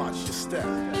flex, watch your step.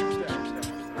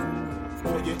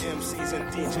 All your MCs and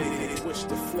DJs that wish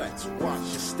to flex, watch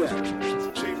your step.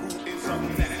 J-Root is up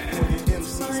next. All your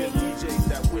MCs and DJs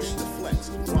that wish to flex,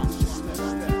 watch your step.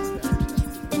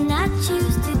 And I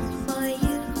choose it for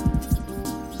you.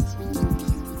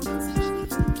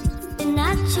 And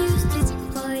I choose it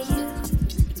for you.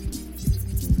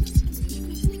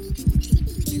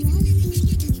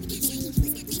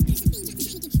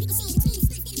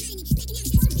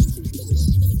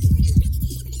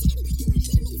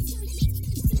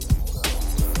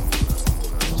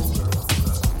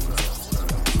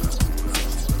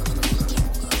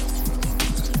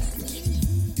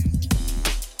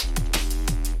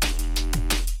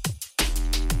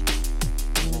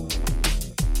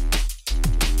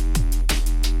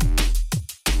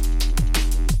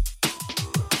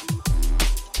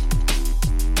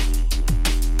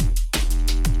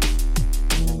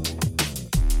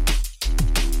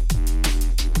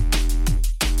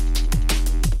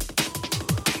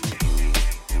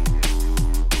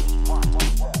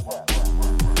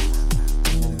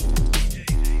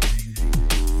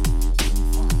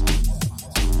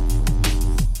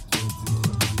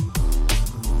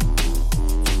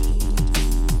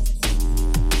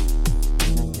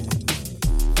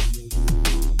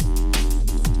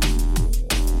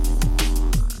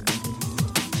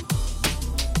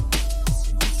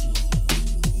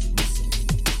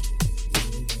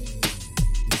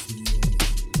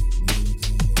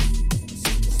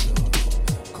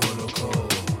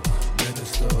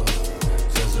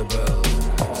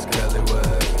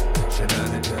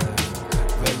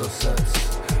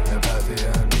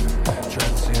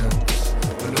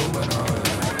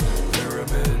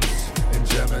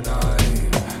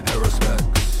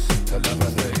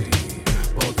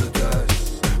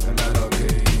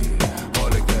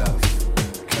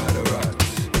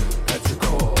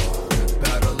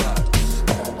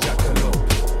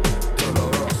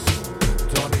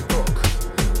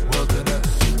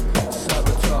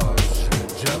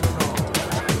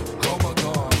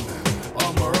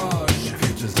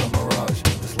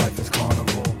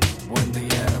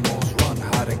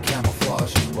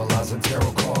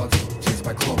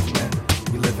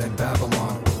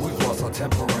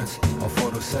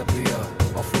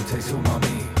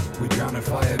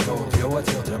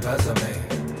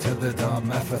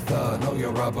 Maranatha, know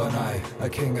your Rabboni, a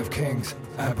king of kings,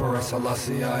 Emperor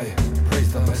Selassie.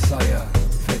 Praise the Messiah,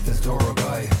 faith is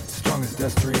Dorogai, strong as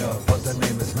Destria, but the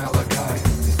name is Malachi.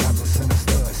 These times are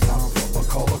sinister, it's time for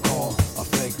a call. A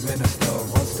fake minister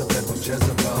runs to bed with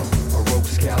Jezebel, a rogue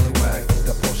scallywag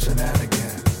that pulls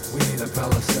shenanigan. We need a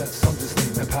set, some just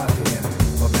need Nepathian,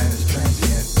 but man is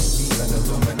transient, even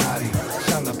Illuminati.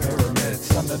 Shine the pyramid,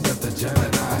 son of the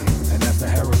Gemini, and as the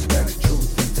hair respects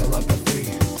truth and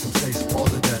telepathy. Some say spoil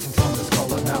the death, and some just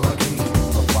call it Malachi.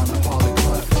 Up on the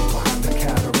polyclef, behind the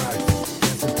cataract,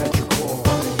 dancing petrichor,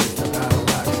 running used the battle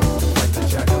axe. Like the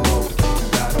jackalope, in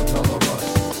battle Dolores,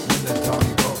 when the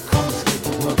Donnie boat, come escape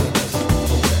the wilderness.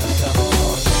 But we're a savage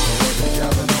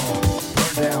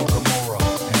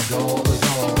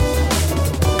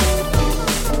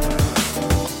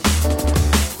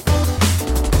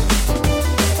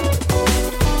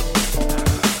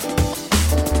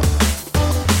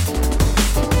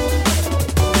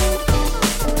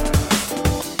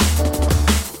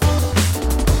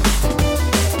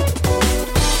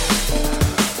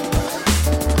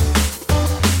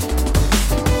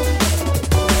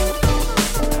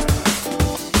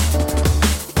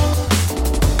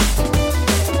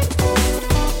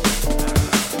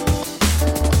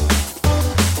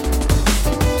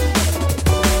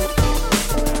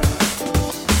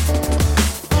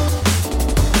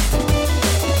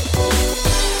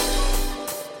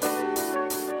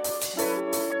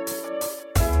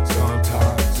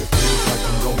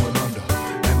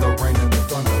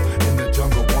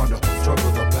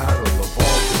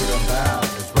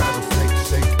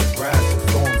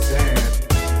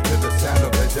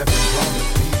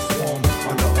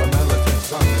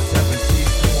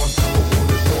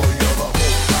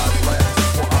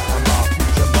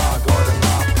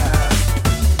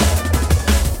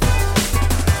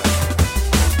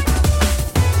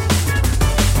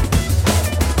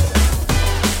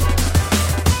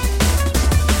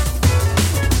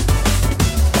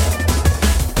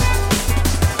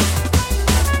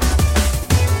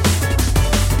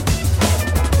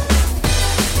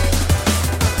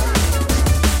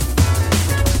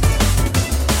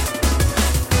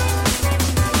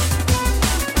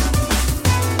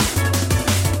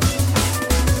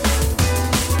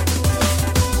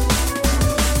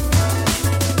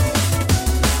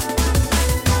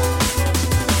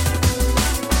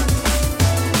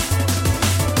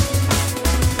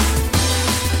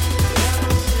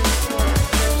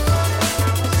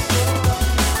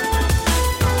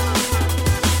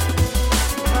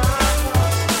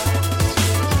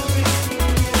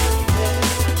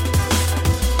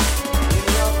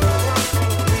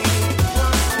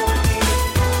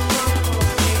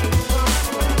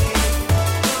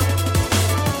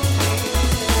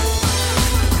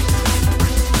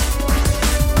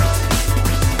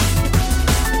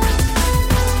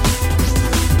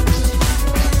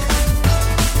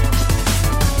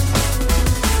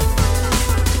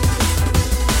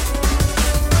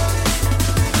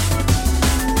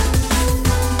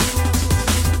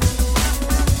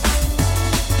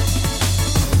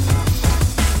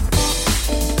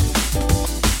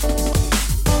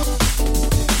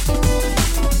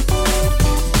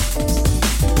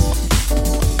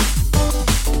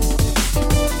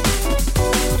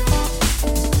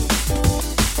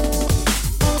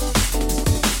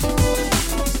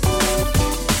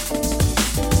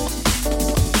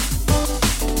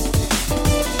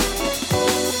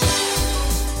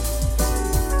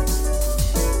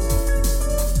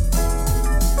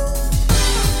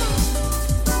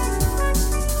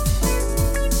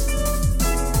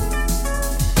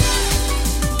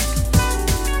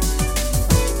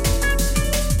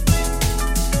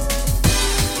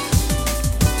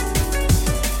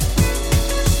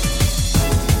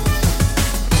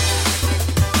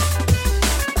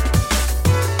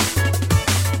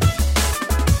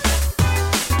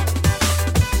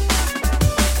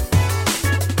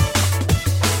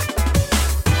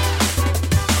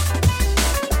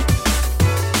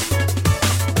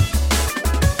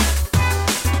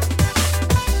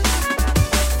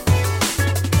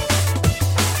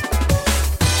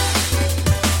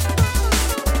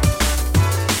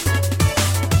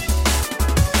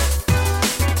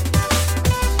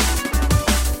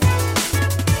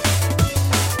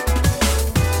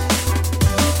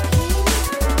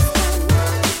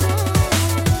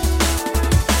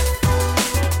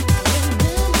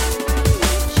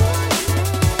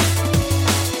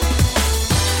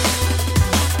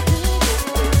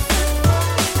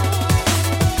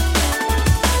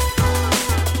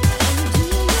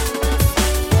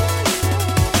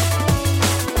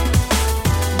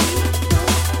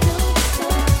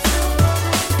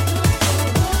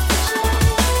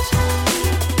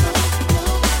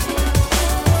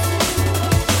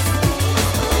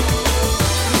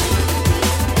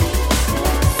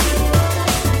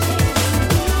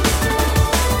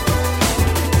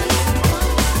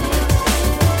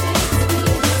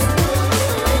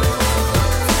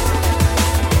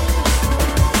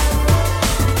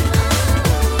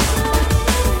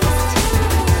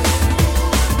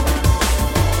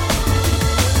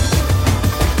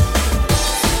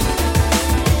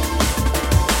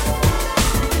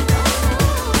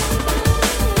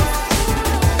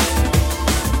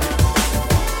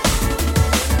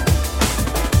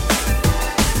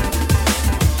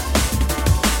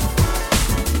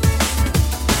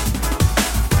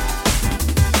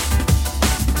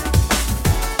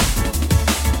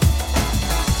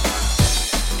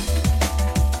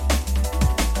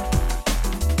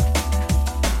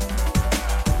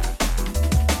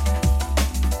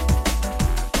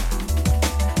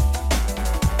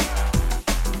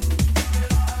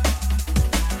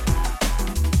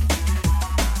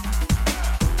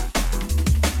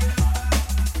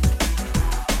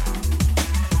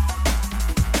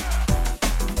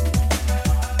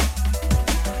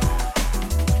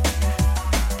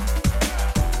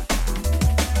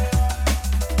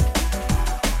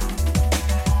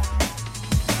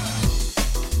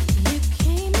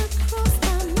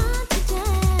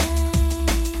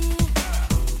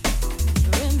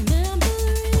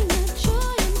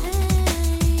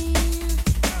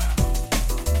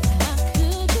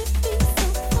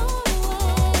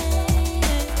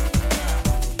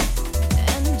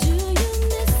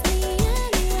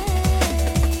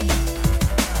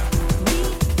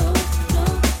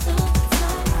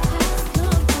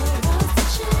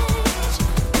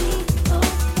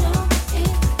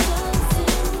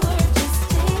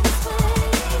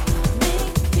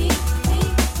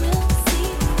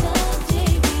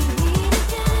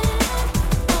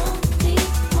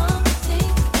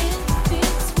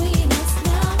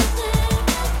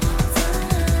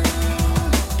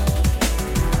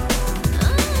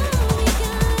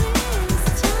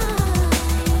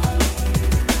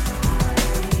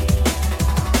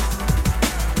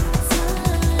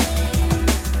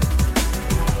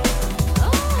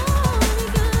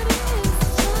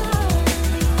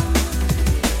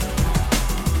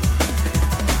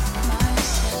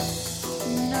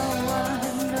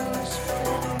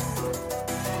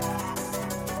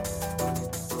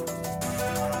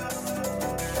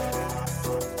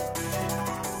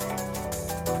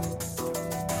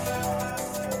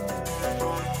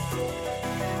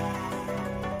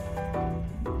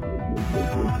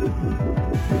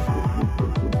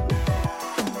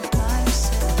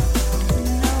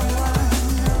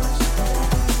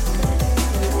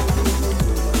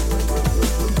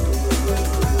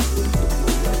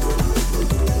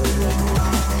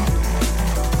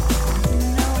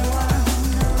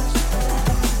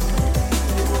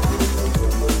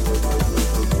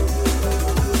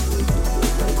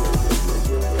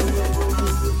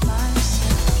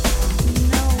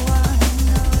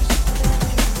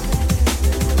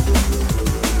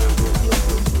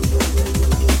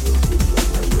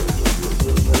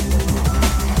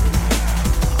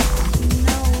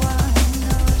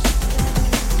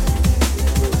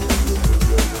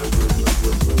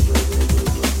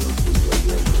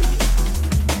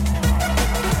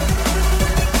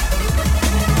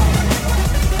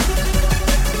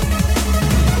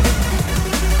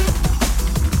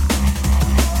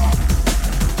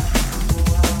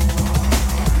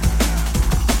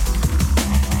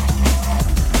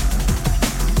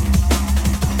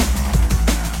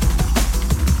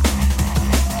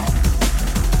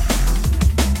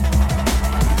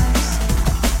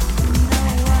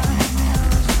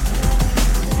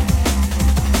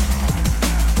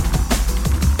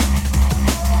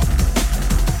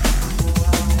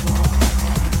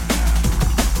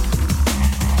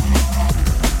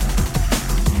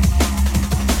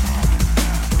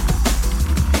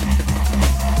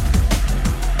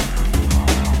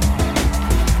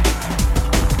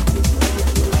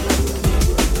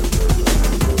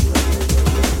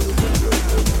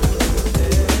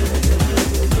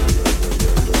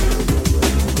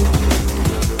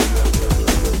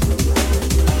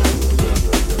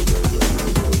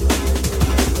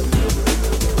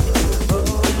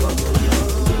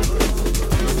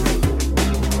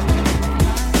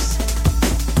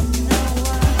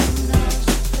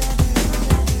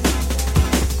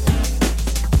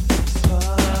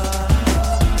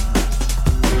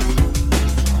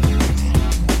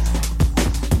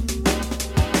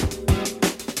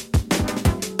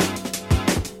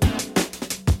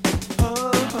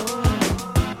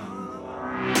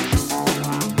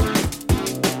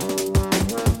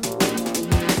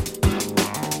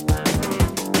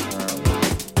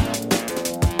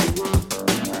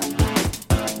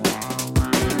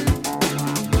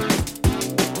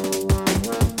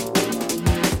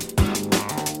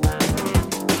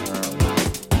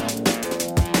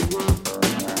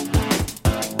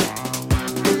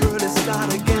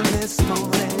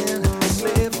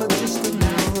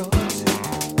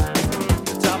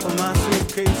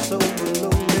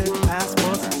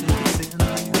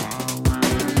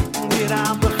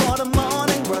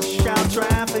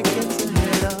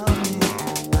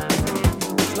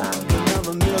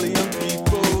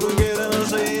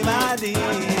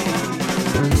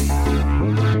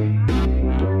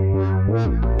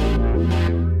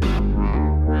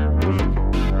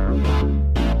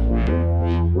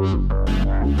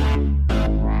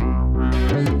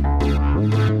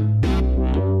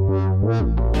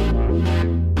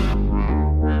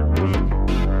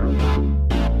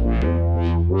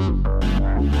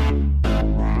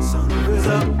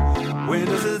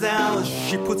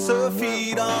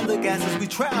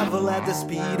travel at the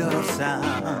speed of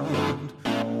sound.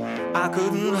 I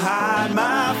couldn't hide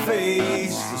my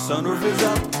face. The sunroof is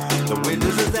up, the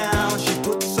windows are down. She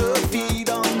puts her feet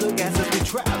on the gas as we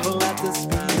travel at the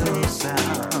speed of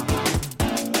sound.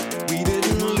 We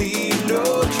didn't leave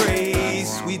no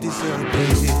trace, we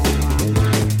disobeyed.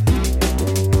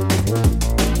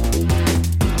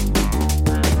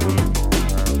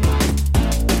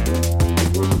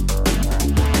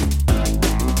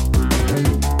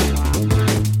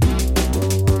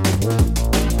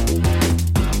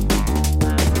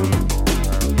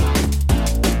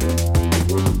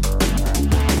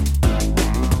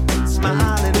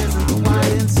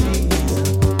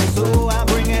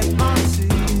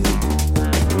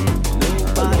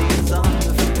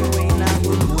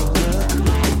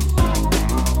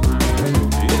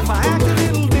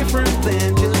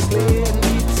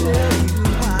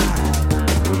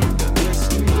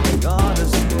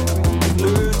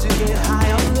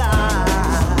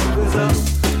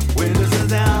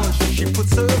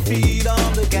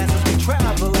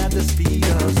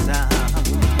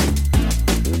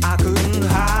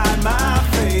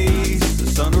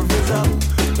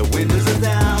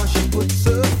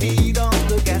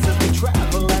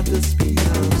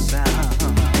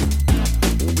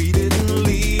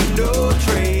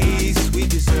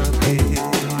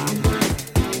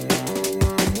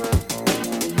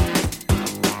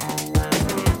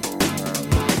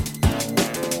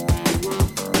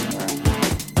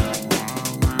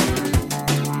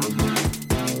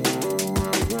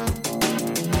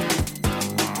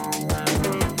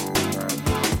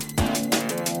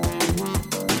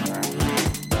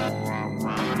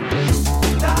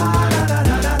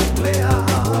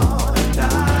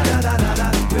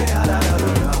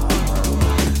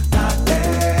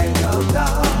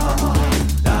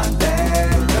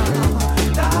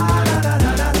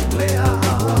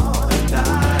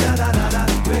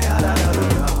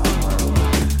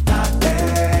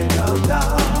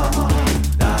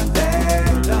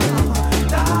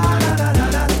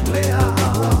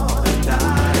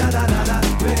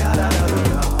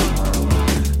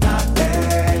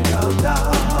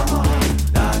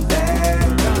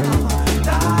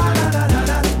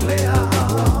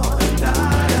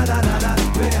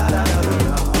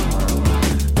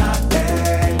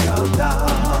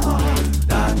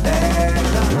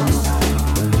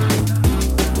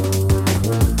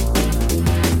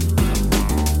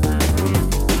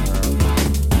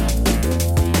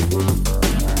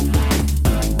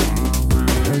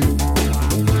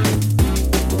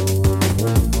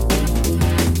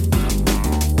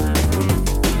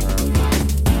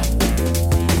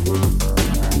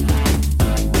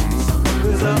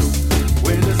 is up,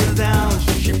 windows is down.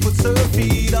 She puts her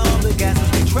feet on the gas as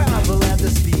we travel at the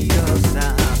speed of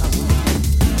sound.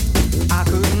 I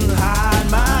couldn't hide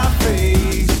my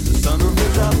face. The sunroof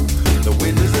is up, the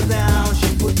windows are down.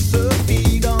 She puts her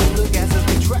feet on the gas as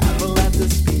we travel at the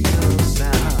speed of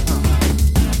sound.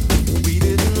 We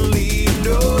didn't leave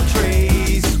no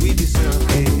trace, we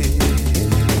disappeared.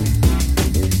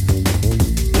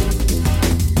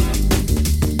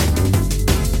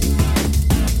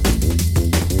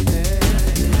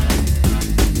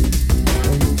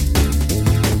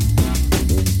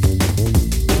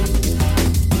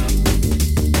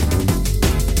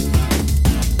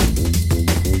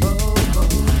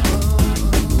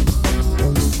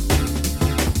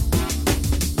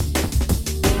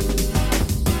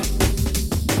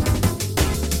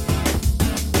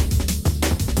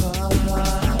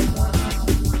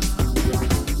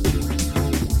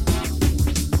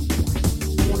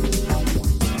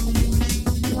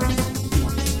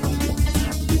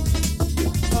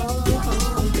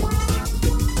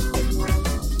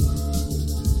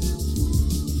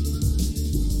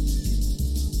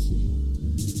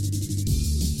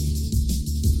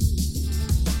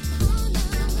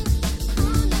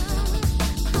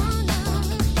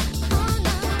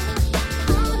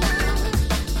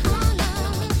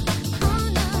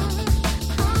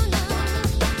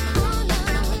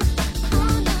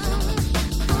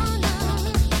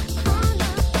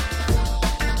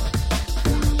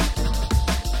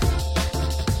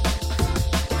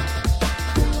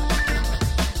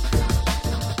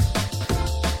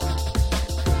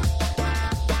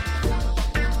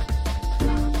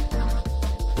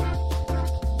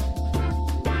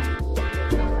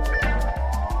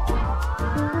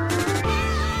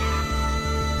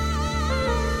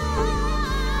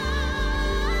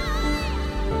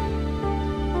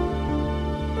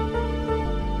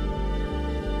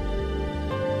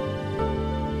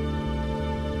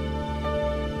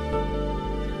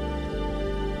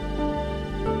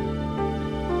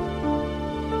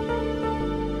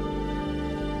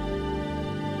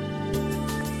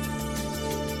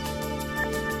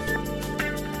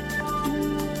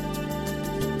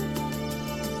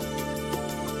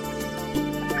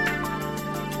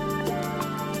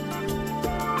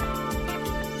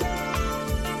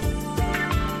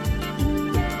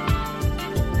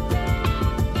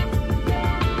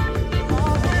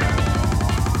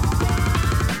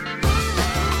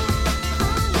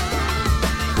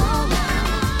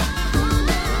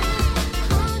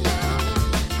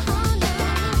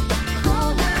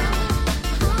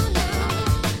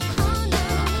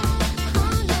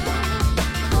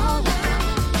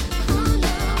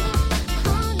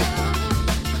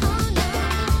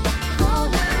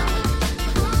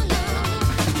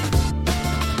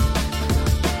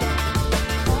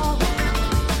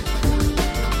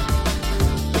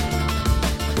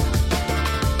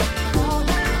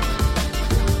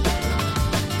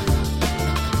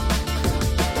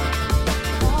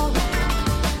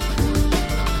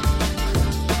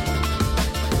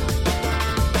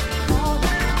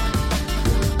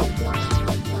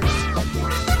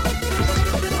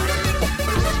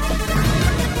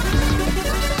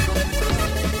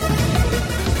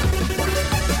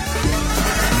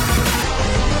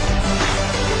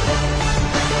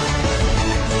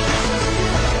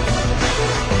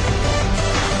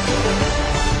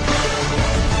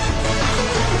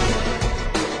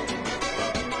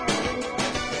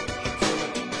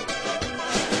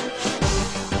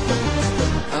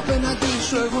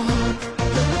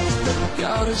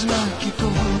 ώρες να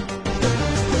κοιτώ.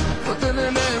 Ποτέ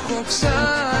δεν έχω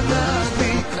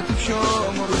ξαναδεί κάτι πιο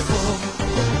όμορφο.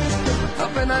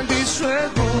 Απέναντι σου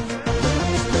εγώ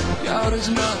για ώρες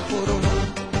να μπορώ.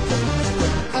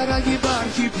 Άραγε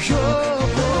υπάρχει πιο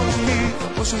πολύ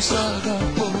από όσο σ'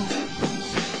 αγαπώ.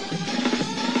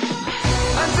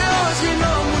 Αν Θεός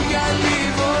γινόμουν για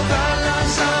λίγο,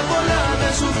 θάλασσα πολλά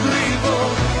δεν σου κρύβω.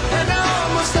 Ένα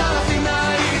όμως θα αφήνα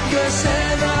ίδιο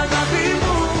εσένα αγάπη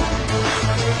μου.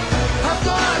 Απ'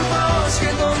 το αλφα ως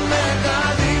και το μέγα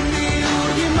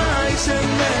δημιούργημα είσαι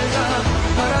μέγα.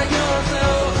 Άραγε ο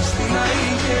Θεός τι να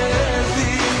είχε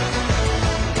δει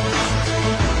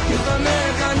και τον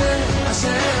έκανε να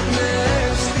σε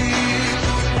εμπνευστεί.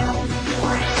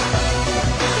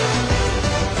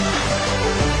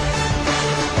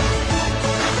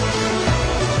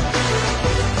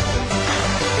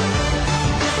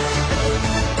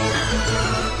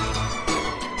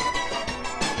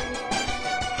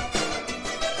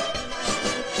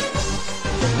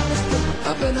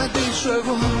 Απέναντι σου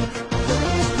εγώ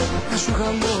να σου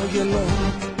χαμόγελω.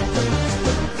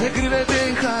 Δεν κρύβεται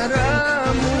η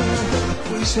χαρά μου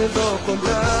που είσαι εδώ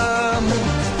κοντά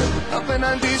μου.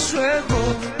 απέναντι σου εγώ.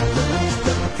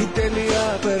 Τι τέλεια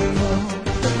περνώ,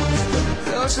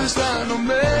 Θεός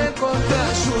αισθάνομαι κοντά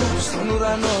σου, στον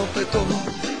ουρανό πετώ.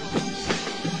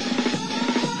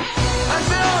 Αν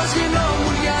Θεός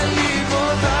γινόμουν για λίγο,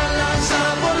 θα άλλαζα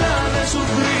πολλά, δεν σου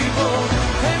κρύβω.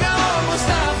 Ένα όμως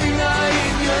θα άφηνα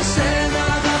ίδιο εσένα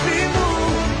αγάπη μου.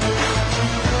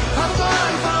 Απ' το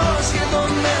αλφα ως και το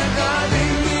μέγα,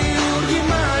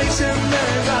 δημιούργημα είσαι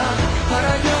μέγα.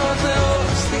 Παραγιώ ο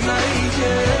Θεός τι να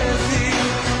είχε δει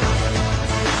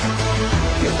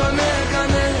και τον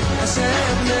έκανε να σε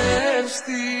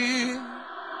εμπνευστεί.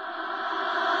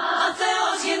 Αν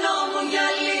Θεός γινόμουν για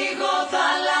λίγο, θα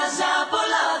άλλαζα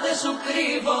πολλά, δεν σου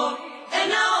κρύβω.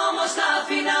 Ένα όμως θα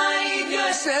άφηνα ίδιο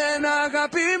εσένα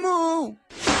αγάπη μου.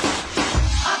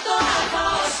 Απ' το αλφα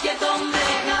ως και το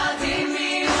μέγα,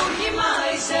 δημιούργημα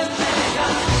είσαι μέγα.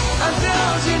 Αν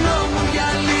Θεός γινόμουν για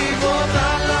λίγο, θα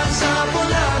άλλαζα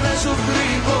πολλά, δεν σου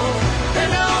κρύβω.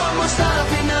 Ένα όμως θα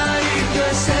άφηνα ίδιο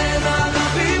εσένα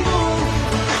αγάπη μου.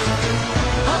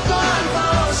 Απ' το αλφα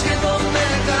ως και το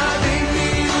μέγα,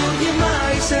 δημιούργημα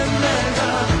είσαι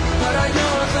μέγα. Παραγιώ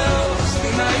ο Θεός τι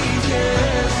να είχε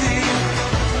δει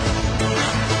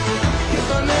και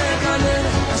τον έκανε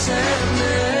να σε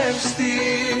εμπνευστεί.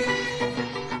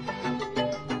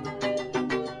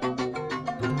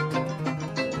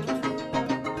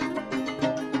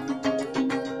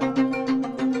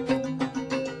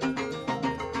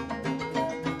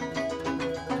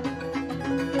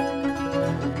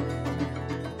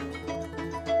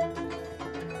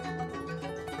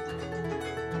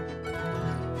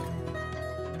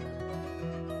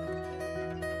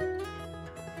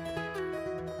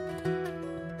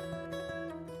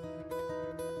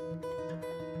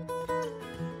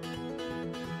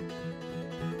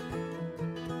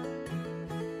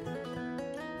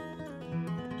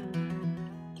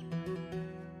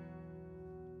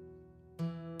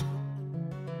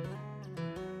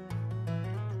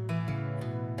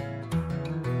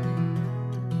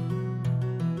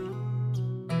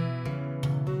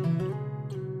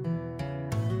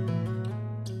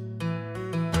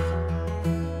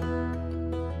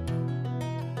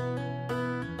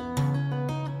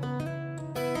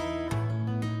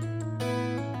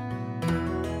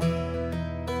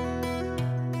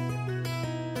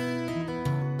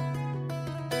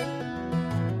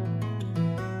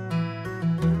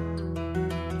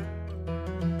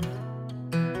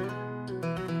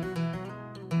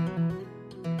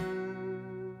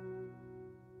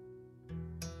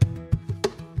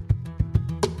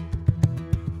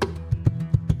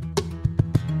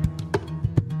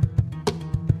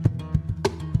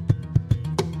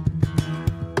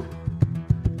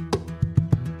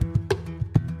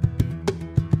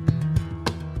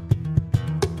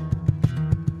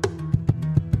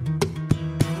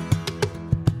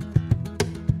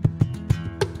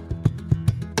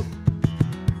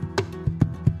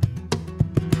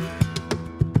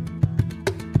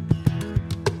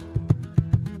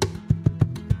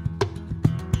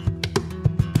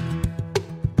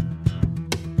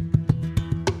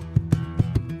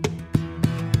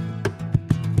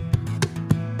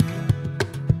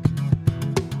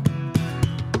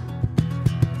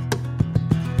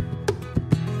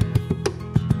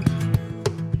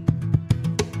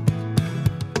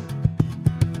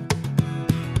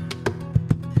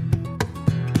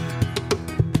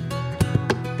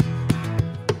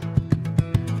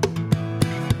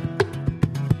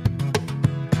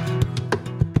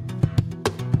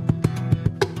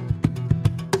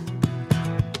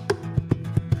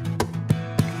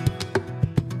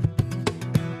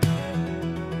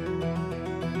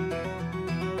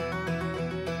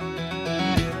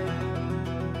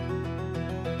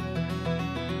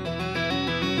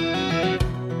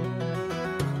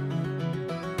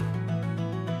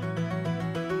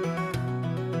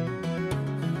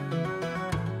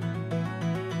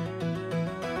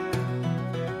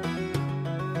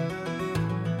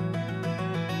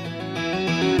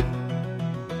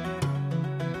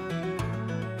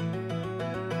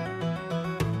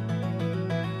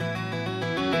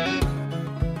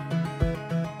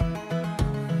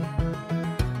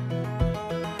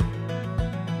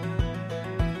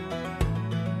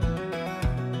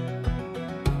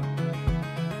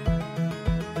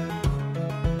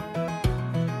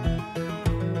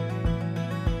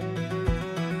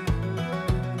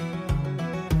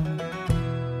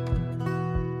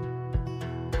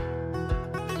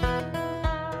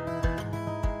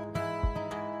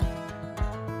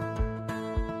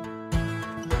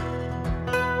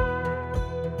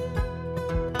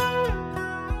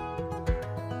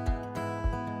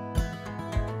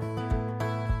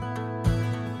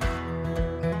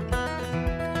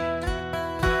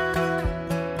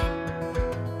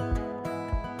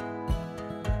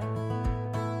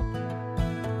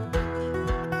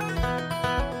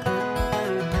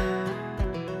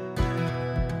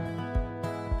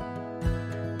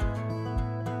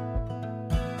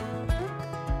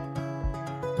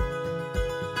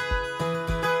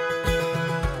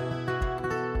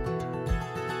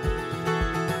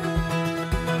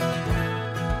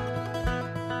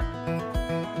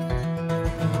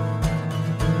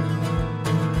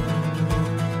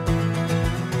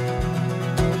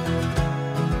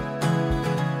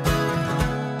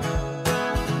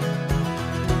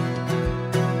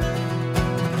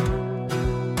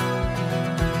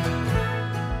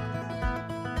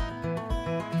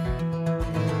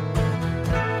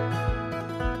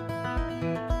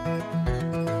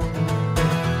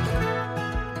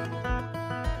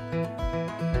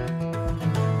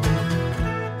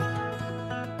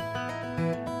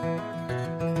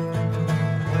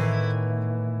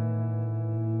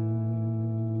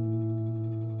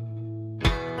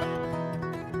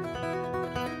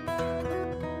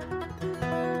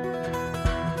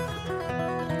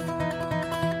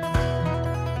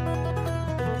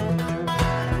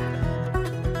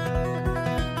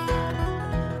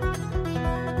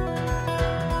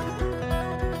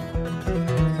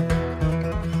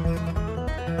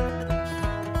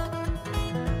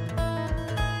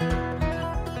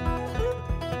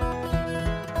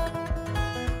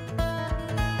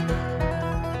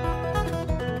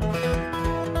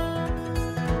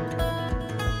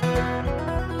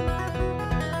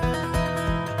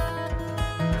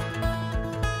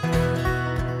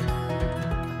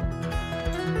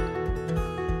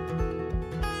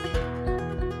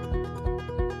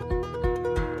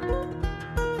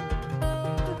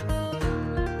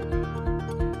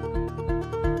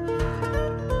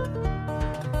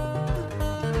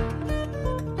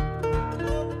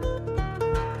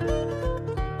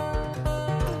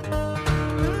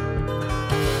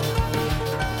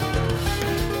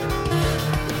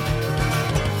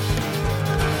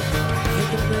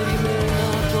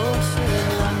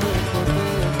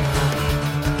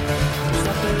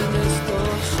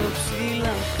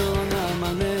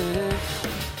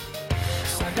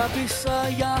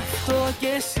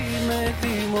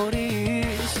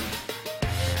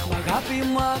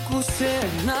 άκουσε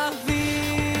να δεις.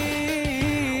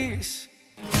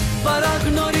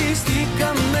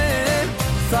 Παραγνωριστήκαμε,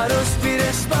 θάρρος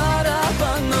πήρες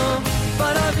παραπάνω.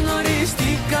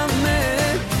 Παραγνωριστήκαμε,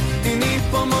 την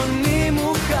υπομονή μου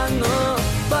χάνω.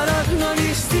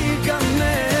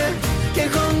 Παραγνωριστήκαμε, κι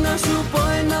εγώ να σου πω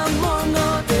ένα μόνο.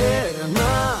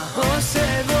 Τέρμα ως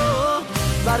εδώ,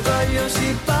 πάρ' το αλλιώς ή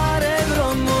πάρε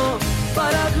δρόμο.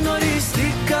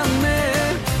 Παραγνωριστήκαμε,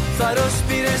 θάρρος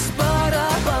πήρες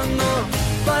παραπάνω.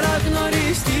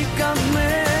 Παραγνωριστήκαμε,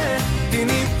 την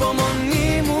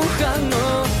υπομονή μου χάνω.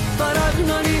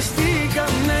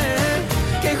 Παραγνωριστήκαμε,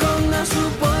 κι εγώ να σου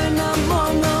πω ένα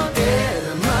μόνο.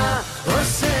 Τέρμα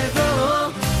ως εδώ,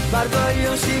 πάρ' το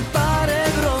αλλιώς ή πάρε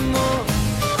δρόμο.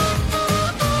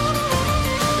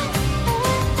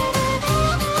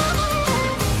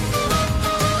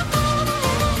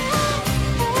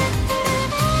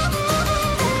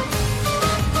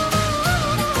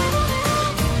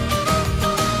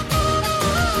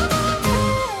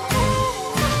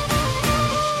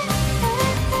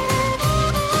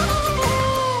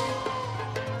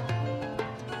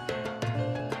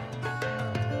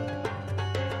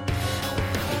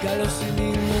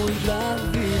 Καλοσύνη μου για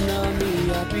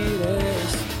δυναμία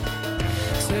πήρες.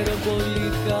 Ξέρω πολύ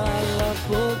καλά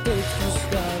από τέτοιους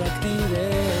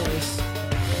χαρακτήρες.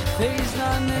 Θέλεις να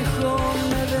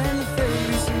ανέχομαι, δεν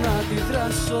θέλεις να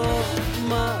αντιδράσω.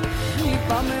 Μα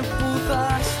λυπάμαι που θα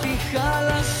στη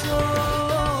χάλασω.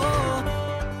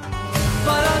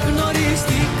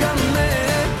 Παραγνωριστήκαμε,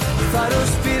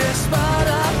 θάρρος πήρες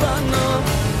παραπάνω.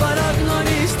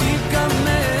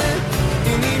 Παραγνωριστήκαμε,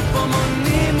 την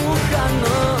υπομονή μου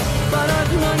χάνω.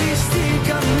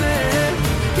 Παραγνωριστήκαμε,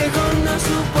 κι εγώ να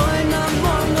σου πω ένα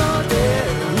μόνο.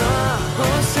 Τέρμα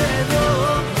ως εδώ,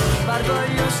 πάρ' το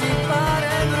αλλιώς ή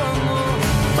πάρε δρόμο.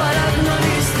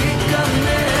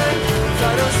 Παραγνωριστήκαμε,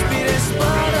 θάρρος πήρες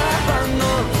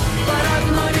παραπάνω.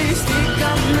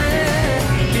 Παραγνωριστήκαμε,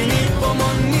 την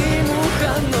υπομονή μου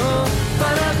χάνω.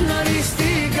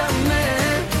 Παραγνωριστήκαμε,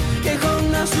 κι εγώ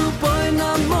να σου πω ένα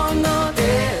μόνο.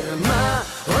 Τέρμα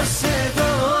ως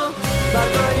εδώ,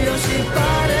 πάρ' το αλλιώς ή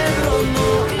πάρε δρόμο.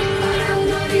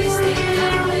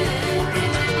 Παραγνωριστήκαμε,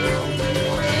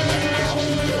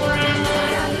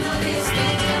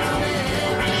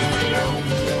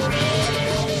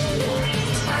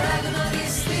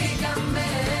 παραγνωριστήκαμε.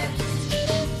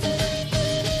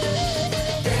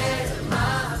 Τέρμα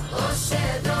ως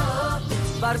εδώ,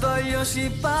 πάρ' το αλλιώς ή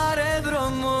πάρε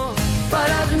δρόμο.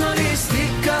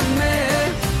 Παραγνωριστήκαμε,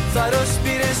 θάρρος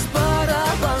πήρες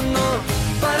παραπάνω.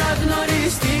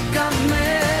 Παραγνωριστήκαμε,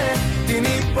 την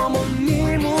υπομονή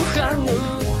μου χάνω.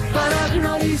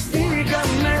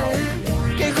 Παραγνωριστήκαμε,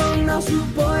 κι εγώ να σου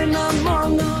πω ένα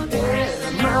μόνο.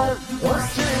 Τέρμα ως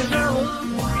εδώ,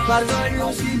 πάρ' το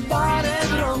αλλιώς ή πάρε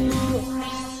δρόμο.